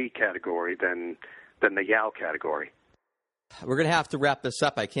Big Z category than the Yao category. We're going to have to wrap this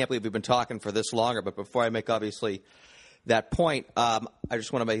up. I can't believe we've been talking for this longer, but before I make, obviously, that point, I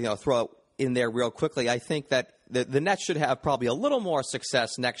just want to throw in there real quickly. I think that the Nets should have probably a little more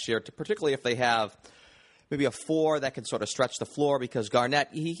success next year, particularly if they have maybe a 4 that can sort of stretch the floor, because Garnett,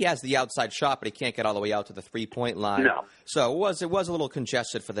 he has the outside shot, but he can't get all the way out to the three-point line. No. So it was a little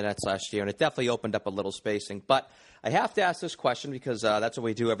congested for the Nets last year, and it definitely opened up a little spacing. But I have to ask this question because that's what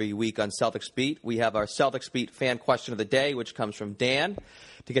we do every week on Celtics Beat. We have our Celtics Beat fan question of the day, which comes from Dan.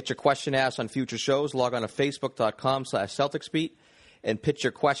 To get your question asked on future shows, log on to facebook.com/CelticsBeat and pitch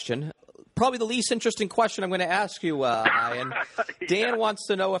your question. Probably the least interesting question I'm going to ask you, Ian. Dan wants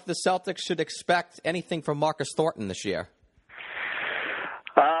to know if the Celtics should expect anything from Marcus Thornton this year.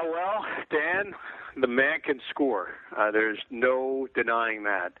 Well, Dan, the man can score. There's no denying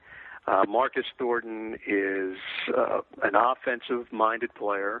that. Marcus Thornton is an offensive-minded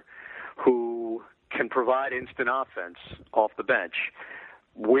player who can provide instant offense off the bench.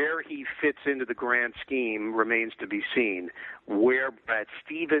 Where he fits into the grand scheme remains to be seen. Where Brad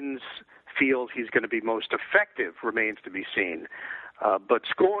Stevens feels he's going to be most effective remains to be seen. But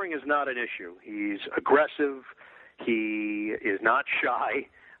scoring is not an issue. He's aggressive. He is not shy,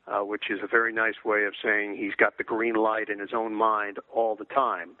 which is a very nice way of saying he's got the green light in his own mind all the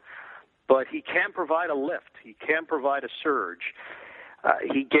time. But he can provide a lift. He can provide a surge.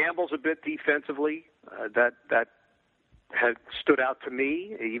 He gambles a bit defensively. That had stood out to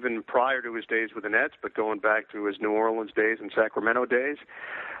me even prior to his days with the Nets, but going back to his New Orleans days and Sacramento days.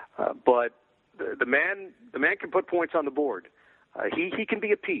 But the man can put points on the board. He can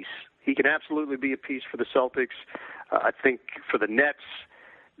be a piece. He can absolutely be a piece for the Celtics. I think for the Nets,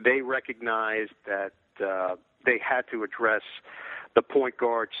 they recognized that they had to address the point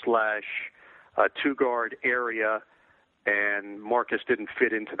guard / 2-guard area, and Marcus didn't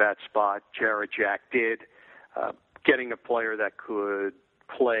fit into that spot. Jarrett Jack did. Getting a player that could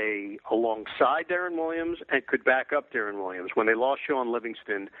play alongside Deron Williams and could back up Deron Williams. When they lost Sean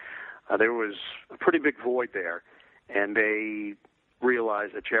Livingston, there was a pretty big void there, and they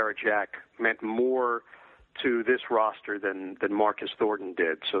realized that Jarrett Jack meant more to this roster than Marcus Thornton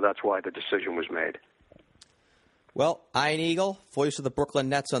did, so that's why the decision was made. Well, Ian Eagle, voice of the Brooklyn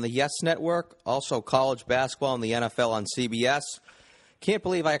Nets on the Yes Network, also college basketball and the NFL on CBS. Can't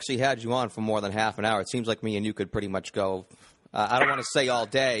believe I actually had you on for more than half an hour. It seems like me and you could pretty much go, I don't want to say all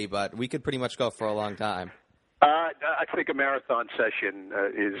day, but we could pretty much go for a long time. I think a marathon session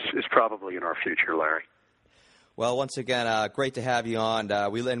is probably in our future, Larry. Well, once again, great to have you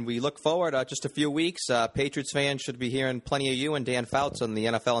on. We look forward just a few weeks. Patriots fans should be hearing plenty of you and Dan Fouts on the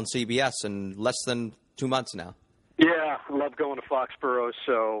NFL and CBS in less than 2 months now. Yeah, I love going to Foxborough,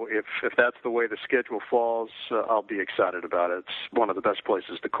 so if that's the way the schedule falls, I'll be excited about it. It's one of the best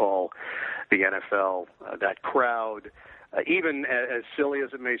places to call the NFL. That crowd, even as silly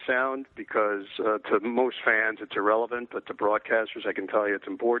as it may sound, because to most fans it's irrelevant, but to broadcasters I can tell you it's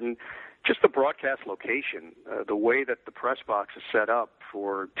important, just the broadcast location, the way that the press box is set up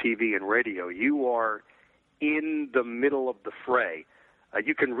for TV and radio, you are in the middle of the fray.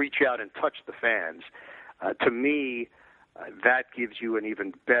 You can reach out and touch the fans. To me, that gives you an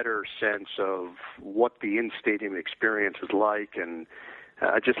even better sense of what the in-stadium experience is like, and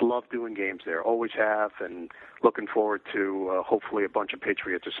I just love doing games there. Always have, and looking forward to hopefully a bunch of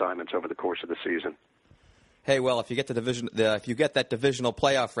Patriots assignments over the course of the season. Hey, well, if you get if you get that divisional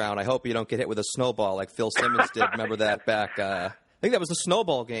playoff round, I hope you don't get hit with a snowball like Phil Simmons did. Remember that back? I think that was the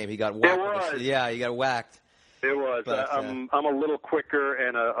snowball game. He got whacked. It was. Yeah, he got whacked. It was. But, I'm a little quicker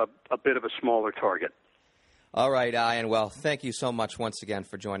and a bit of a smaller target. All right, Ian. Well, thank you so much once again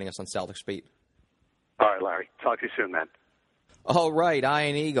for joining us on Celtics Beat. All right, Larry. Talk to you soon, man. All right,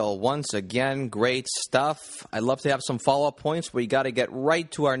 Ian Eagle, once again, great stuff. I'd love to have some follow-up points, but we got to get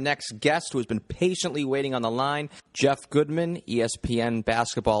right to our next guest who has been patiently waiting on the line, Jeff Goodman, ESPN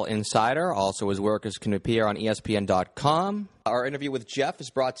basketball insider. Also, his work can appear on ESPN.com. Our interview with Jeff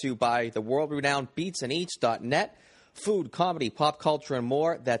is brought to you by the world-renowned BeatsandEats.net. Food, comedy, pop culture, and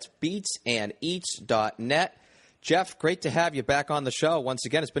more. That's BeatsandEats.net. Jeff, great to have you back on the show. Once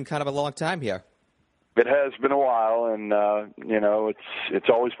again, it's been kind of a long time here. It has been a while, and it's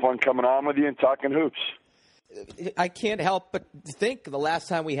always fun coming on with you and talking hoops. I can't help but think the last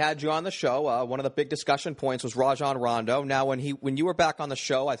time we had you on the show, one of the big discussion points was Rajon Rondo. Now, when you were back on the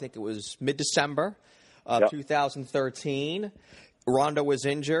show, I think it was mid-December of 2013. Rondo was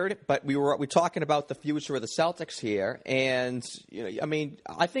injured, but we were talking about the future of the Celtics here, and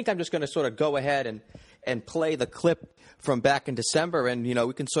I think I'm just going to sort of go ahead and play the clip from back in December, and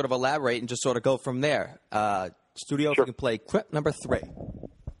we can sort of elaborate and just sort of go from there. Studio, sure. If you can play clip number 3.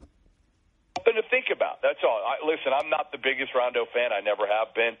 Something to think about. That's all. Listen, I'm not the biggest Rondo fan. I never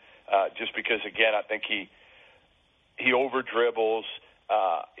have been, just because again, I think he over dribbles.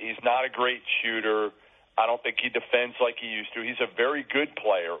 He's not a great shooter. I don't think he defends like he used to. He's a very good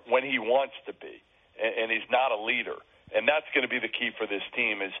player when he wants to be, and he's not a leader. And that's going to be the key for this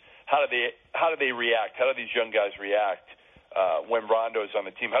team is how do they react? How do these young guys react when Rondo's on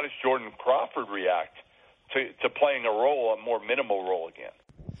the team? How does Jordan Crawford react to playing a more minimal role again?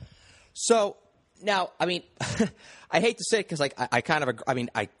 So now, I hate to say it because I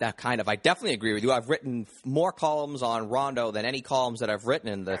definitely agree with you. I've written more columns on Rondo than any columns that I've written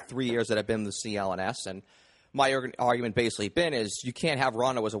in the 3 years that I've been with CLNS, and my argument basically been is you can't have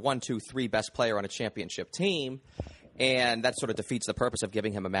Rondo as a 1, 2, 3 best player on a championship team. And that sort of defeats the purpose of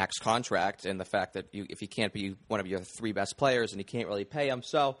giving him a max contract and the fact that if he can't be one of your 3 best players and you can't really pay him.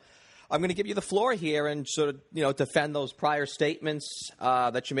 So I'm going to give you the floor here and sort of, defend those prior statements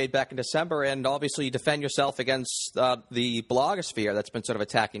that you made back in December and obviously defend yourself against the blogosphere that's been sort of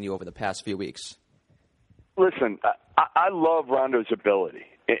attacking you over the past few weeks. Listen, I love Rondo's ability,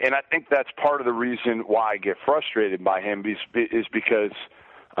 and I think that's part of the reason why I get frustrated by him is because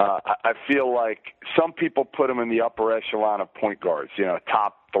I feel like some people put him in the upper echelon of point guards,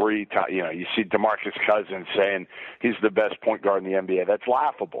 top 3. You see DeMarcus Cousins saying he's the best point guard in the NBA. That's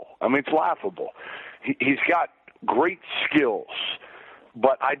laughable. It's laughable. He's got great skills,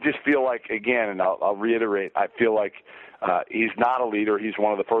 but I just feel like, again, and I'll reiterate, I feel like he's not a leader. He's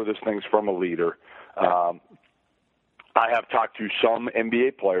one of the furthest things from a leader. I have talked to some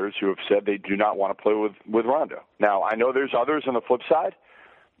NBA players who have said they do not want to play with Rondo. Now, I know there's others on the flip side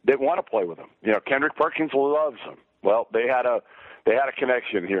that want to play with him. Kendrick Perkins loves him. Well, they had a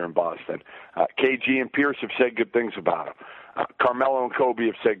connection here in Boston. KG and Pierce have said good things about him. Carmelo and Kobe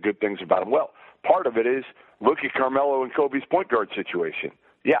have said good things about him. Well, part of it is look at Carmelo and Kobe's point guard situation.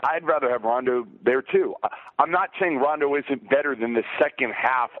 Yeah, I'd rather have Rondo there too. I'm not saying Rondo isn't better than the second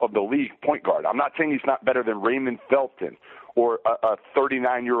half of the league point guard. I'm not saying he's not better than Raymond Felton or a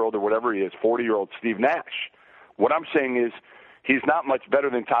 39-year-old or whatever he is, 40-year-old Steve Nash. What I'm saying is he's not much better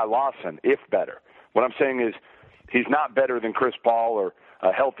than Ty Lawson, if better. What I'm saying is he's not better than Chris Paul or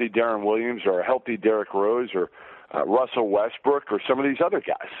a healthy Deron Williams or a healthy Derrick Rose or Russell Westbrook or some of these other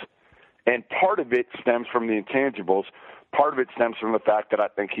guys. And part of it stems from the intangibles. Part of it stems from the fact that I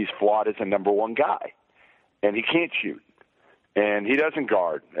think he's flawed as a number 1 guy. And he can't shoot. And he doesn't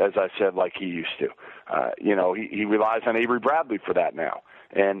guard, as I said, like he used to. He relies on Avery Bradley for that now.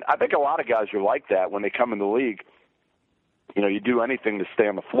 And I think a lot of guys are like that when they come in the league. You do anything to stay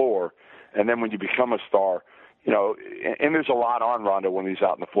on the floor, and then when you become a star, and there's a lot on Rondo when he's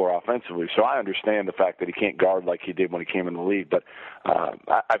out on the floor offensively. So I understand the fact that he can't guard like he did when he came in the league, but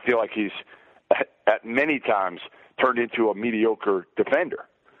I feel like he's at many times turned into a mediocre defender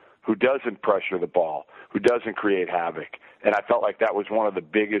who doesn't pressure the ball, who doesn't create havoc. And I felt like that was one of the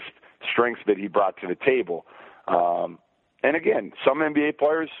biggest strengths that he brought to the table. And again, some NBA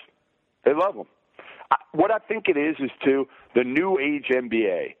players, they love him. What I think it is too, the new age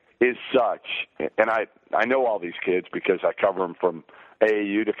NBA is such, and I know all these kids because I cover them from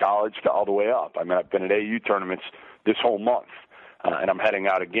AAU to college to all the way up. I've been at AAU tournaments this whole month, and I'm heading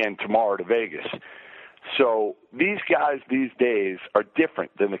out again tomorrow to Vegas. So these guys these days are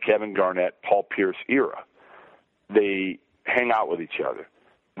different than the Kevin Garnett, Paul Pierce era. They hang out with each other.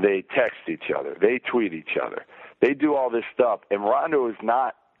 They text each other. They tweet each other. They do all this stuff, and Rondo is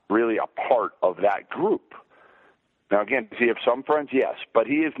not really a part of that group. Now, again, does he have some friends? Yes, but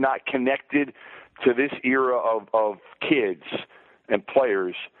he is not connected to this era of kids and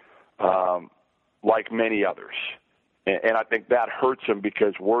players like many others. And I think that hurts him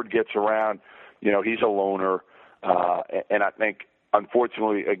because word gets around, he's a loner. And I think,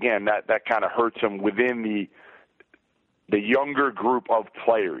 unfortunately, again, that kind of hurts him within the younger group of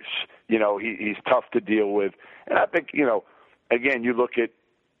players. He's tough to deal with. And I think, again, you look at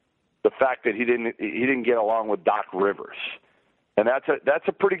the fact that he didn't get along with Doc Rivers. And that's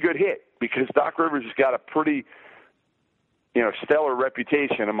a pretty good hit because Doc Rivers has got a pretty stellar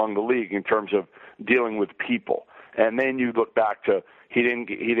reputation among the league in terms of dealing with people. And then you look back to he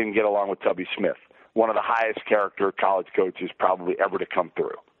didn't get along with Tubby Smith, one of the highest character college coaches probably ever to come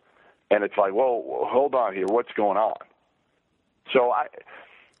through. And it's like, well, hold on here, what's going on? So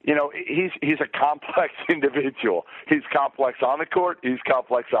he's a complex individual. He's complex on the court. He's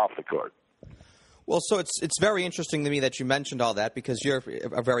complex off the court. Well, so it's very interesting to me that you mentioned all that because you're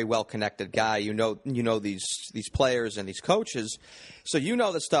a very well-connected guy. You know these players and these coaches, so you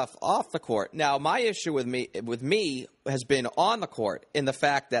know the stuff off the court. Now, my issue with me has been on the court in the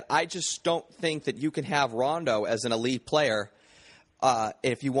fact that I just don't think that you can have Rondo as an elite player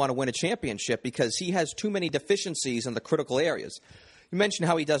if you want to win a championship because he has too many deficiencies in the critical areas. You mentioned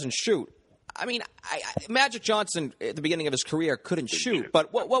how he doesn't shoot. I mean, Magic Johnson at the beginning of his career couldn't shoot,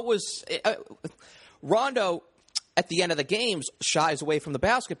 but what was Rondo at the end of the games shies away from the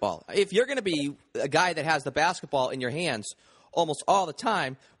basketball. If you're going to be a guy that has the basketball in your hands almost all the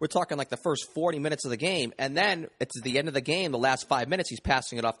time, we're talking like the first 40 minutes of the game, and then it's the end of the game, the last 5 minutes, he's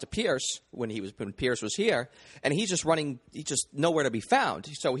passing it off to Pierce when Pierce was here, and he's just nowhere to be found.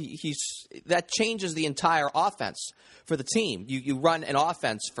 So that changes the entire offense for the team. You run an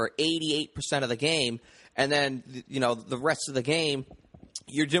offense for 88% of the game, and then the rest of the game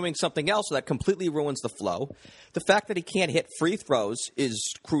you're doing something else that completely ruins the flow. The fact that he can't hit free throws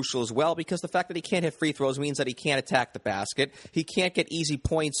is crucial as well because the fact that he can't hit free throws means that he can't attack the basket. He can't get easy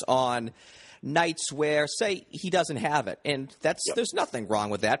points on nights where, say, he doesn't have it. And there's nothing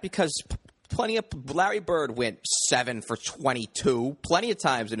wrong with that because plenty of Larry Bird went 7 for 22 plenty of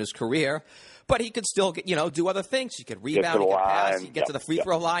times in his career. But he could still do other things. He could rebound, he could pass, he could get to the free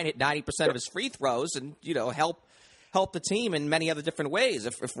throw line, hit 90% of his free throws, and help the team in many other different ways.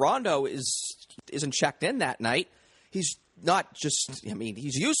 If Rondo isn't checked in that night, he's not just –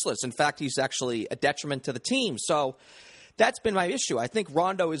 he's useless. In fact, he's actually a detriment to the team. So that's been my issue. I think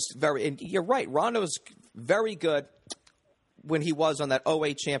Rondo is very – and you're right. Rondo is very good when he was on that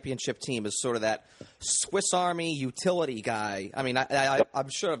 08 championship team as sort of that Swiss Army utility guy. I mean, I'm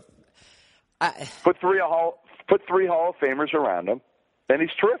sure – Put three Hall of Famers around him. And he's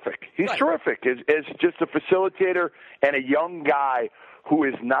terrific. He's terrific as just a facilitator and a young guy who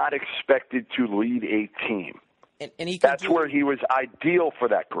is not expected to lead a team. And that's where he was ideal for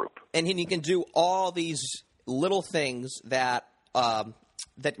that group. And he can do all these little things that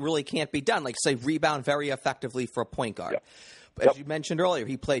really can't be done, like, say, rebound very effectively for a point guard. Yep. As you mentioned earlier,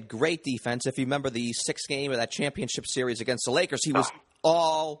 he played great defense. If you remember the sixth game of that championship series against the Lakers, he was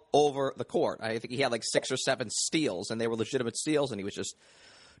all over the court. I think he had like 6 or 7 steals, and they were legitimate steals, and he was just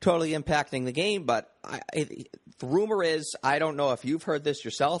totally impacting the game. But the rumor is, I don't know if you've heard this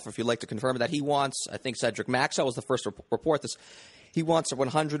yourself or if you'd like to confirm that he wants, I think Cedric Maxwell was the first to report this, he wants a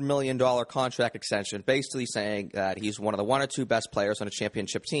 $100 million contract extension, basically saying that he's one of the 1 or 2 best players on a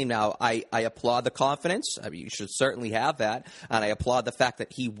championship team. Now, I applaud the confidence. I mean, you should certainly have that. And I applaud the fact that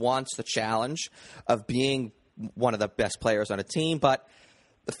he wants the challenge of being one of the best players on a team. But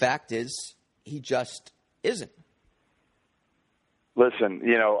the fact is, he just isn't. Listen,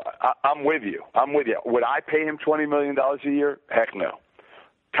 I'm with you. Would I pay him $20 million a year? Heck no.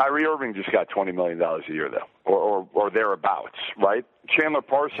 Kyrie Irving just got $20 million a year, though, or thereabouts, right? Chandler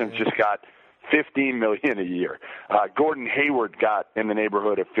Parsons just got $15 million a year. Gordon Hayward got in the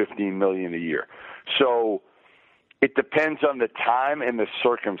neighborhood of $15 million a year. So it depends on the time and the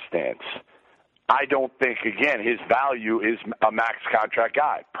circumstance. I don't think, again, his value is a max contract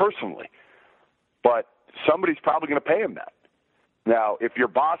guy, personally. But somebody's probably going to pay him that. Now, if you're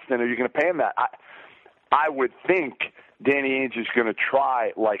Boston, are you going to pay him that? I would think Danny Ainge is going to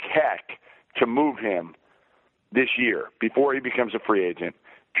try like heck to move him this year before he becomes a free agent.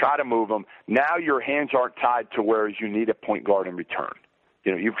 Try to move him. Now your hands aren't tied to where you need a point guard in return.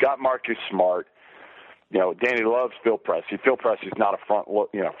 You've got Marcus Smart. Danny loves Phil Pressey. Phil Pressey's not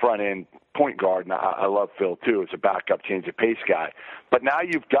a front end point guard, and I love Phil too as a backup change of pace guy. But now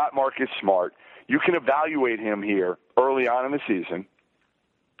you've got Marcus Smart. You can evaluate him here early on in the season.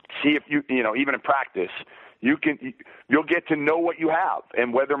 See if even in practice, you'll get to know what you have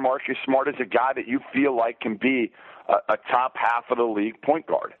and whether Marcus Smart is a guy that you feel like can be a top half of the league point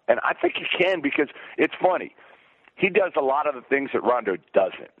guard. And I think he can, because it's funny. He does a lot of the things that Rondo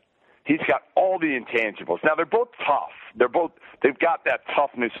doesn't. He's got all the intangibles. Now, they're both tough. They've got that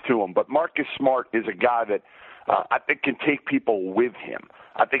toughness to them. But Marcus Smart is a guy that I think can take people with him.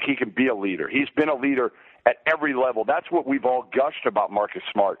 I think he can be a leader. He's been a leader at every level. That's what we've all gushed about Marcus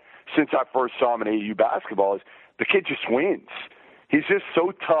Smart since I first saw him in AU basketball, is the kid just wins. He's just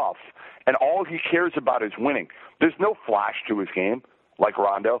so tough, and all he cares about is winning. There's no flash to his game like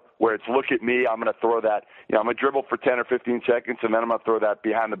Rondo, where it's look at me, I'm going to throw that, I'm going to dribble for 10 or 15 seconds, and then I'm going to throw that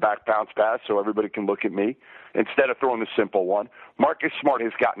behind-the-back bounce pass so everybody can look at me, instead of throwing the simple one. Marcus Smart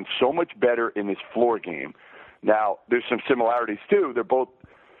has gotten so much better in his floor game. Now, there's some similarities, too. They're both,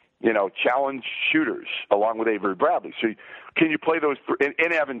 challenge shooters, along with Avery Bradley. So can you play those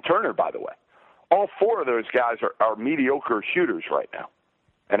and Evan Turner, by the way? All four of those guys are mediocre shooters right now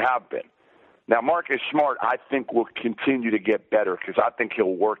and have been. Now, Marcus Smart, I think, will continue to get better because I think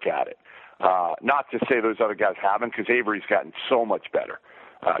he'll work at it. Not to say those other guys haven't, because Avery's gotten so much better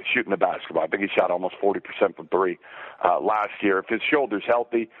shooting the basketball. I think he shot almost 40% from three last year. If his shoulder's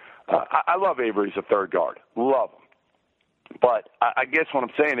healthy, I love Avery as a third guard. Love him. But I guess what I'm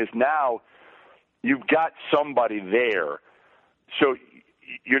saying is now you've got somebody there, so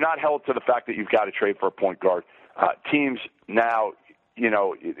you're not held to the fact that you've got to trade for a point guard. Teams now,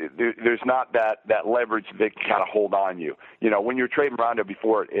 there's not that leverage they can kind of hold on you. When you're trading Rondo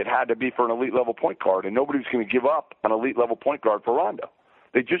before, it had to be for an elite-level point guard, and nobody's going to give up an elite-level point guard for Rondo.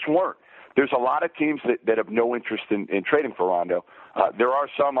 They just weren't. There's a lot of teams that have no interest in trading for Rondo. There are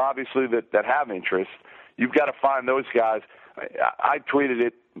some, obviously, that have interest. You've got to find those guys. I tweeted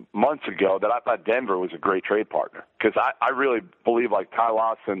it months ago that I thought Denver was a great trade partner, because I really believe like Ty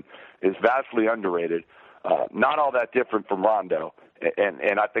Lawson is vastly underrated, not all that different from Rondo,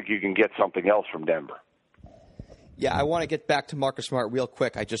 and I think you can get something else from Denver. Yeah, I want to get back to Marcus Smart real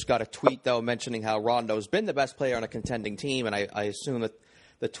quick. I just got a tweet, though, mentioning how Rondo's been the best player on a contending team, and I assume that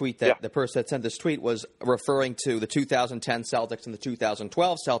the tweet that the person that sent this tweet was referring to the 2010 Celtics and the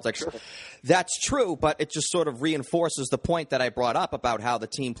 2012 Celtics. Sure. That's true, but it just sort of reinforces the point that I brought up about how the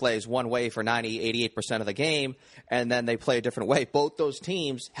team plays one way for 88% of the game, and then they play a different way. Both those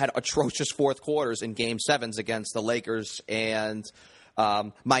teams had atrocious fourth quarters in Game 7s against the Lakers and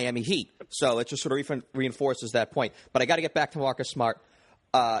Miami Heat. So it just sort of reinforces that point. But I got to get back to Marcus Smart.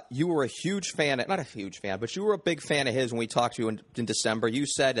 You were a huge fan, not a huge fan, but you were a big fan of his when we talked to you in December. You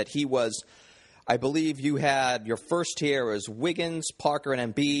said that he was, I believe you had your first tier as Wiggins, Parker,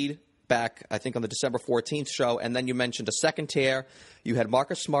 and Embiid back, I think, on the December 14th show, and then you mentioned a second tier. You had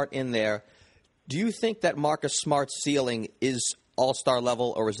Marcus Smart in there. Do you think that Marcus Smart's ceiling is all-star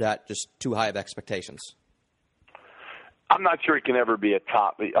level, or is that just too high of expectations? I'm not sure he can ever be a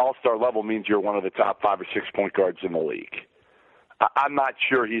top. All-star level means you're one of the top 5 or 6 point guards in the league. I'm not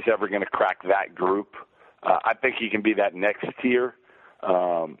sure he's ever going to crack that group. I think he can be that next tier.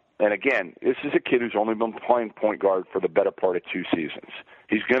 And again, this is a kid who's only been playing point guard for the better part of 2 seasons.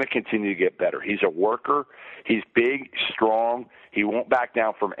 He's going to continue to get better. He's a worker. He's big, strong. He won't back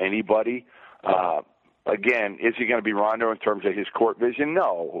down from anybody. Again, is he going to be Rondo in terms of his court vision?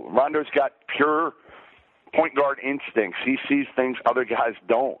 No. Rondo's got pure point guard instincts. He sees things other guys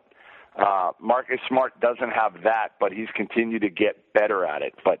don't. Marcus Smart doesn't have that, but he's continued to get better at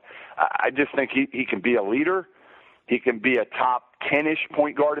it. But I just think he can be a leader. He can be a top 10-ish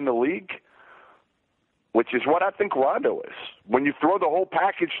point guard in the league, which is what I think Rondo is. When you throw the whole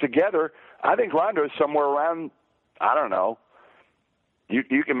package together, I think Rondo is somewhere around, I don't know,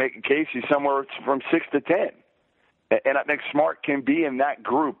 you can make a case he's somewhere from 6 to 10. And I think Smart can be in that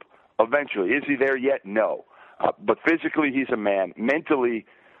group eventually. Is he there yet? No. But physically, he's a man. Mentally,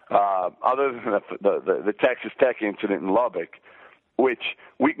 other than the Texas Tech incident in Lubbock, which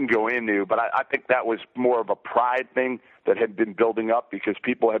we can go into, but I think that was more of a pride thing that had been building up because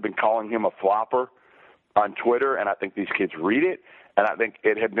people had been calling him a flopper on Twitter, and I think these kids read it, and I think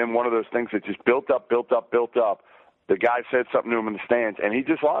it had been one of those things that just built up. The guy said something to him in the stands, and he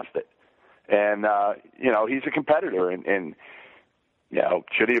just lost it. And, he's a competitor, and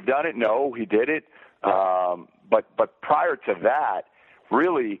should he have done it? No, he did it. But prior to that,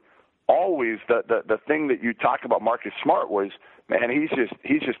 really, always the thing that you talk about Marcus Smart was, man, he's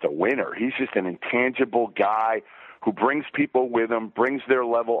just a winner. He's just an intangible guy who brings people with him, brings their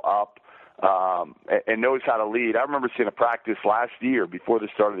level up. and knows how to lead. I remember seeing a practice last year before the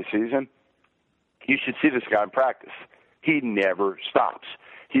start of the season. You should see this guy in practice. He never stops.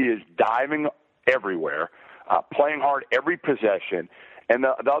 He is diving everywhere, playing hard every possession. And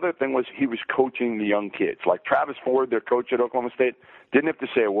the other thing was he was coaching the young kids. Like Travis Ford, their coach at Oklahoma State, didn't have to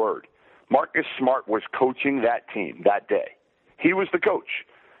say a word. Marcus Smart was coaching that team that day. He was the coach.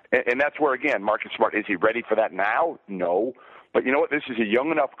 And that's where, again, Marcus Smart, is he ready for that now? No. But you know what? This is a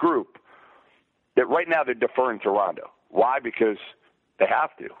young enough group that right now they're deferring to Rondo. Why? Because they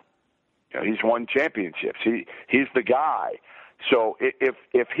have to. You know, he's won championships. He's the guy. So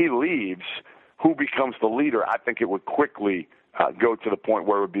if he leaves, who becomes the leader? I think it would quickly go to the point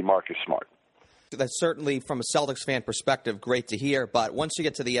where it would be Marcus Smart. That's certainly, from a Celtics fan perspective, great to hear. But once you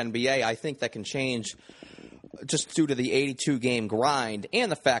get to the NBA, I think that can change just due to the 82-game grind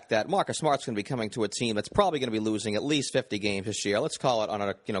and the fact that Marcus Smart's going to be coming to a team that's probably going to be losing at least 50 games this year. Let's call it on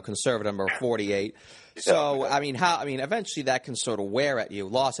a conservative number of 48. So, eventually that can sort of wear at you,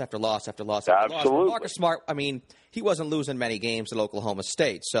 loss after loss after loss after Absolutely. loss. But Marcus Smart, he wasn't losing many games at Oklahoma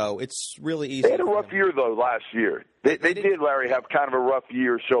State, so it's really easy. They had a rough year, though, last year. They did, Larry, have kind of a rough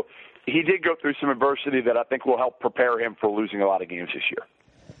year. So he did go through some adversity that I think will help prepare him for losing a lot of games this year.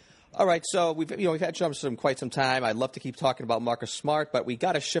 All right, so we've had jumps for quite some time. I'd love to keep talking about Marcus Smart, but we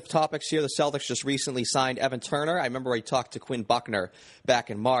got to shift topics here. The Celtics just recently signed Evan Turner. I remember I talked to Quinn Buckner back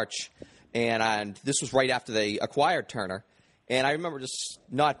in March, and this was right after they acquired Turner. And I remember just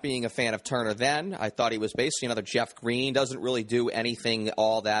not being a fan of Turner then. I thought he was basically another Jeff Green. Doesn't really do anything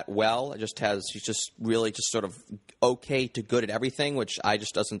all that well. He's just really just sort of okay to good at everything, which I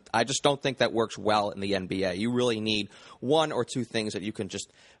just don't think that works well in the NBA. You really need one or two things that you can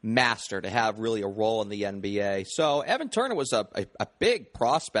just master to have really a role in the NBA. So Evan Turner was a big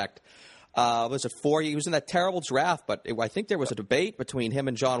prospect. Was it 4? He was in that terrible draft, but I think there was a debate between him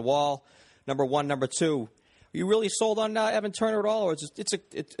and John Wall, number 1, number 2. Are you really sold on Evan Turner at all, or is it's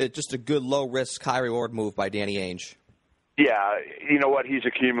just a good low-risk, high-reward move by Danny Ainge? Yeah, you know what? He's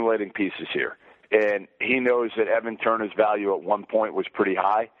accumulating pieces here. And he knows that Evan Turner's value at one point was pretty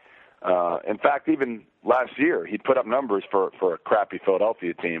high. In fact, even last year, he put up numbers for a crappy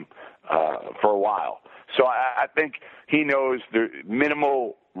Philadelphia team for a while. So I think he knows there's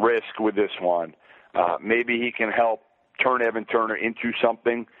minimal risk with this one. Maybe he can help turn Evan Turner into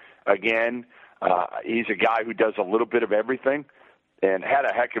something again. He's a guy who does a little bit of everything and had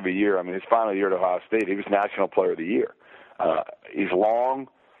a heck of a year. His final year at Ohio State, he was National Player of the Year. He's long.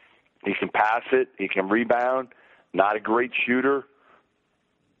 He can pass it. He can rebound. Not a great shooter.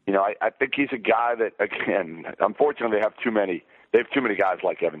 I think he's a guy that, again, unfortunately they have too many guys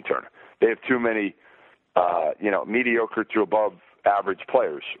like Evan Turner. They have too many, mediocre to above average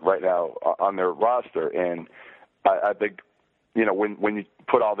players right now on their roster. And I think, when you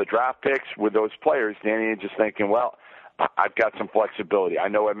put all the draft picks with those players, Danny Ainge is thinking, well, I've got some flexibility. I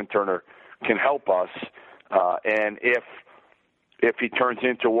know Evan Turner can help us. And if he turns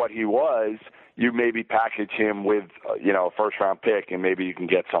into what he was, you maybe package him with, a first-round pick, and maybe you can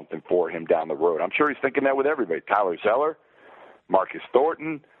get something for him down the road. I'm sure he's thinking that with everybody. Tyler Zeller, Marcus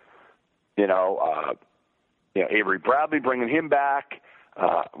Thornton, Avery Bradley, bringing him back.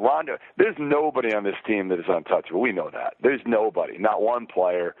 Rondo, there's nobody on this team that is untouchable. We know that. There's nobody, not one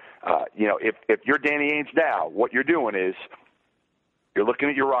player. If you're Danny Ainge now, what you're doing is you're looking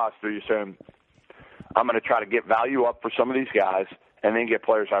at your roster, you're saying, I'm going to try to get value up for some of these guys and then get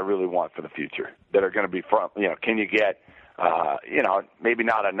players I really want for the future that are going to be front. Can you get, maybe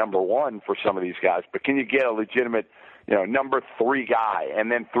not a number 1 for some of these guys, but can you get a legitimate, number 3 guy?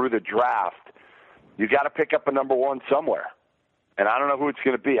 And then through the draft, you got to pick up a number 1 somewhere. And I don't know who it's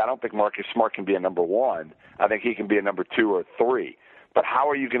going to be. I don't think Marcus Smart can be a number 1. I think he can be a number 2 or 3. But how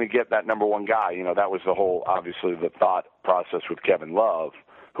are you going to get that number 1 guy? That was obviously the thought process with Kevin Love,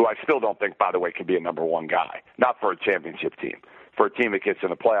 who I still don't think, by the way, can be a number 1 guy. Not for a championship team. For a team that gets in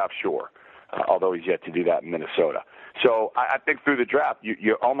the playoffs, sure, although he's yet to do that in Minnesota. So I think through the draft,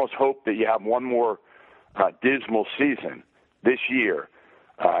 you almost hope that you have one more dismal season this year,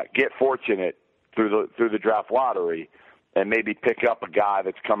 get fortunate through the draft lottery, and maybe pick up a guy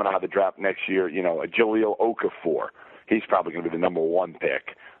that's coming out of the draft next year, a Jahlil Okafor. He's probably going to be the number 1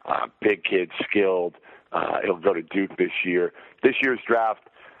 pick. Big kid, skilled. He'll go to Duke this year. This year's draft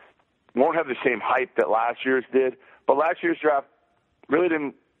won't have the same hype that last year's did, but last year's draft really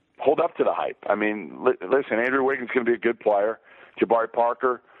didn't hold up to the hype. Listen, Andrew Wiggins is going to be a good player. Jabari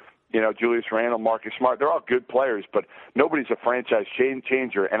Parker, Julius Randle, Marcus Smart, they're all good players, but nobody's a franchise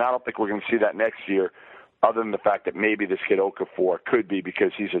changer, and I don't think we're going to see that next year, other than the fact that maybe this kid Okafor could be,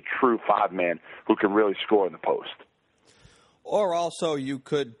 because he's a true 5-man who can really score in the post. Or also you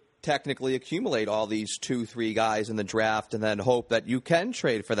could technically accumulate all these 2-3 guys in the draft and then hope that you can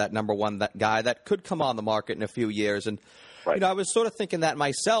trade for that number one guy that could come on the market in a few years. And right. I was sort of thinking that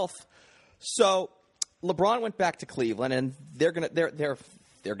myself. So LeBron went back to Cleveland, and they're going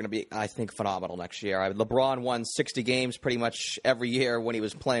to be, I think, phenomenal next year. LeBron won 60 games pretty much every year when he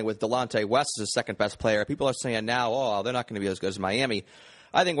was playing with Delonte West as his second-best player. People are saying now, they're not going to be as good as Miami.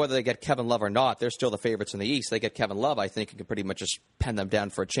 I think whether they get Kevin Love or not, they're still the favorites in the East. They get Kevin Love, I think, you can pretty much just pen them down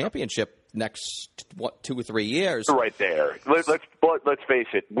for a championship next 2 or 3 years. Right there. Let's face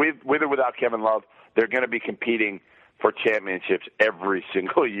it. With or without Kevin Love, they're going to be competing for championships every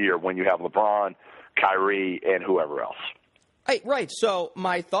single year when you have LeBron, Kyrie, and whoever else. Right. So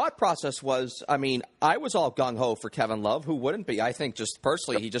my thought process was, I was all gung-ho for Kevin Love. Who wouldn't be? I think just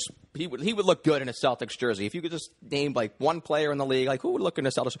personally, he would look good in a Celtics jersey. If you could just name like one player in the league, like who would look in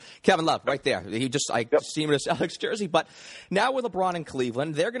a Celtics? Kevin Love, right there. I see him in a Celtics jersey. But now with LeBron in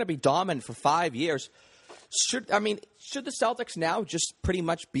Cleveland, they're going to be dominant for 5 years. Should the Celtics now just pretty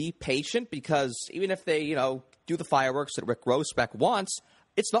much be patient? Because even if they, do the fireworks that Rick Grossbeck wants,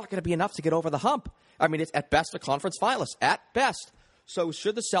 it's not going to be enough to get over the hump. It's at best a conference finalist, at best. So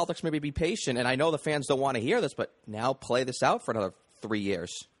should the Celtics maybe be patient? And I know the fans don't want to hear this, but now play this out for another 3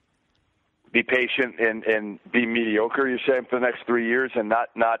 years. Be patient and be mediocre, you're saying, for the next 3 years and not.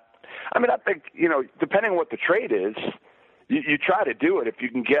 I think, depending on what the trade is, you try to do it. If you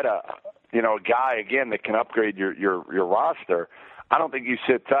can get a guy, again, that can upgrade your roster, I don't think you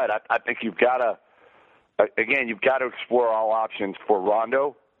sit tight. I think you've got to explore all options for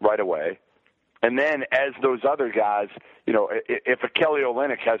Rondo right away. And then as those other guys, if a Kelly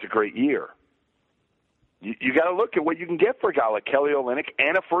Olynyk has a great year, you got to look at what you can get for a guy like Kelly Olynyk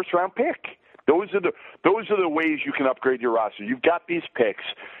and a first-round pick. Those are the ways you can upgrade your roster. You've got these picks.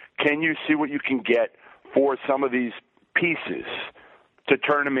 Can you see what you can get for some of these pieces to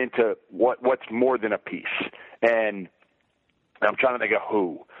turn them into what's more than a piece? And I'm trying to think of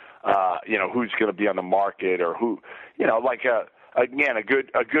who's going to be on the market, or who,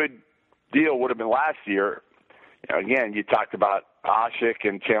 a good deal would have been last year. Again, you talked about Asik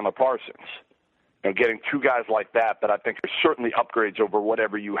and Chandler Parsons. Getting two guys like that I think are certainly upgrades over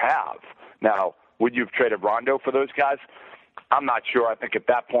whatever you have. Now, would you have traded Rondo for those guys? I'm not sure. I think at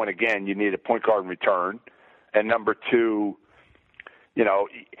that point, again, you need a point guard in return. And number two,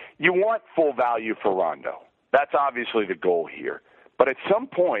 you want full value for Rondo. That's obviously the goal here. But at some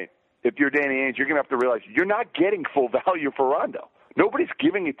point, if you're Danny Ainge, you're going to have to realize you're not getting full value for Rondo. Nobody's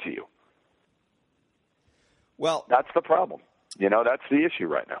giving it to you. Well, that's the problem. That's the issue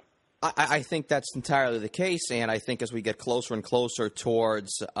right now. I think that's entirely the case, and I think as we get closer and closer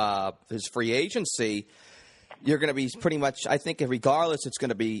towards his free agency, you're going to be pretty much, I think regardless, it's going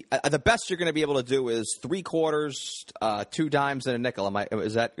to be the best you're going to be able to do is 3 quarters, 2 dimes, and a nickel.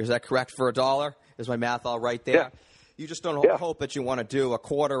 Is that correct for $1? Is my math all right there? Yeah. You just don't hope that you want to do a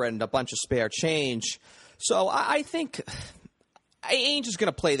quarter and a bunch of spare change. So I think Ainge is going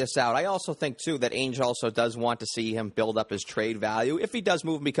to play this out. I also think, too, that Ainge also does want to see him build up his trade value if he does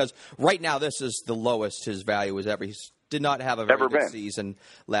move him, because right now this is the lowest his value has ever. He did not have a very good season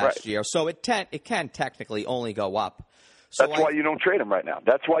last year. So it can technically only go up. So that's why you don't trade him right now.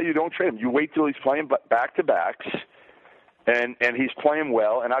 That's why you don't trade him. You wait till he's playing back-to-backs, and he's playing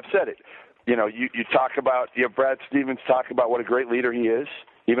well. And I've said it. You talk about, Brad Stevens talk about what a great leader he is,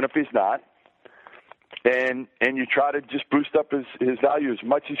 even if he's not. And you try to just boost up his value as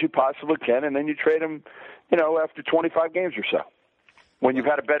much as you possibly can, and then you trade him, after 25 games or so, when you've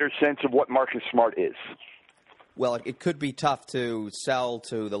had a better sense of what Marcus Smart is. Well, it could be tough to sell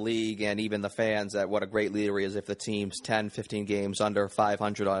to the league and even the fans that what a great leader he is if the team's 10, 15 games under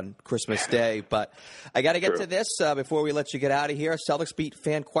 500 on Christmas Day. But I got to get to this before we let you get out of here. Celtics Beat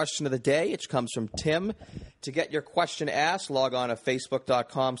fan question of the day. It comes from Tim. To get your question asked, log on to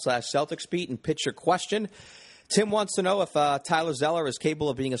facebook.com/CelticsBeat and pitch your question. Tim wants to know if Tyler Zeller is capable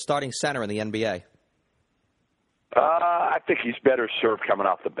of being a starting center in the NBA. I think he's better served coming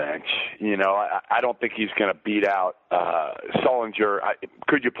off the bench. I don't think he's going to beat out Sullinger.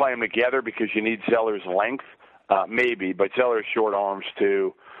 Could you play them together because you need Zeller's length? Maybe, but Zeller's short arms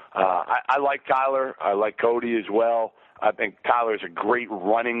too. I like Tyler. I like Cody as well. I think Tyler's a great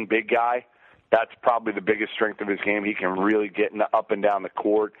running big guy. That's probably the biggest strength of his game. He can really get up and down the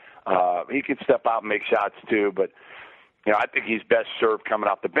court. He can step out and make shots too, but I think he's best served coming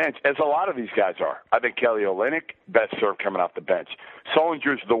off the bench, as a lot of these guys are. I think Kelly Olynyk, best served coming off the bench.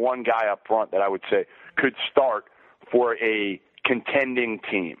 Sullinger's the one guy up front that I would say could start for a contending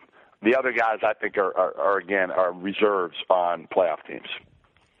team. The other guys, I think, are reserves on playoff teams.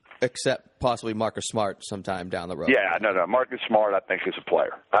 except possibly Marcus Smart sometime down the road. Yeah, no. Marcus Smart, I think, is a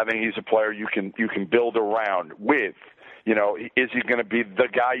player. I think he's a player you can build around with. You know, is he going to be the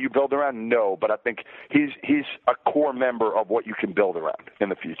guy you build around? No, but I think he's a core member of what you can build around in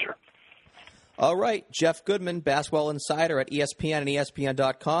the future. All right, Jeff Goodman, Basketball Insider at ESPN and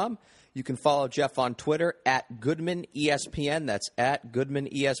ESPN.com. You can follow Jeff on Twitter at GoodmanESPN. That's at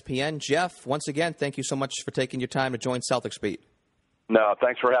GoodmanESPN. Jeff, once again, thank you so much for taking your time to join Celtics Beat. No,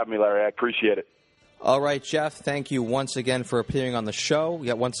 thanks for having me, Larry. I appreciate it. All right, Jeff, thank you once again for appearing on the show.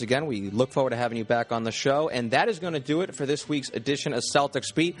 Yet once again, we look forward to having you back on the show. And that is going to do it for this week's edition of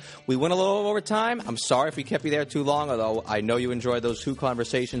Celtics Beat. We went a little over time. I'm sorry if we kept you there too long, although I know you enjoyed those 2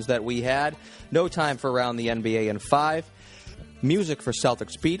 conversations that we had. No time for Around the NBA in 5. Music for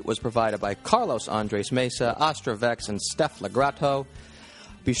Celtics Beat was provided by Carlos Andres Mesa, Astrovex, and Steph Legrato.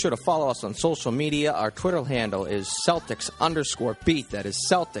 Be sure to follow us on social media. Our Twitter handle is Celtics_Beat. That is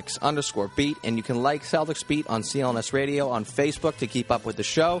Celtics_Beat. And you can like Celtics Beat on CLNS Radio on Facebook to keep up with the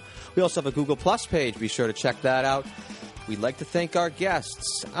show. We also have a Google Plus page. Be sure to check that out. We'd like to thank our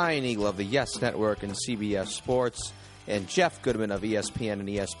guests, Ian Eagle of the Yes Network and CBS Sports, and Jeff Goodman of ESPN and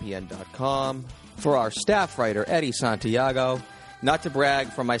ESPN.com. For our staff writer, Eddie Santiago. Not to brag,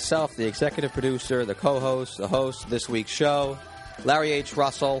 for myself, the executive producer, the co-host, the host of this week's show, Larry H.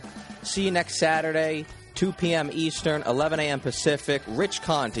 Russell. See you next Saturday, 2 p.m. Eastern, 11 a.m. Pacific. Rich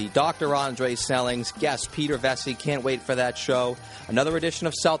Conti, Dr. Andre Sellings, guest Peter Vesey. Can't wait for that show. Another edition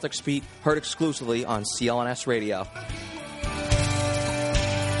of Celtics Beat, heard exclusively on CLNS Radio.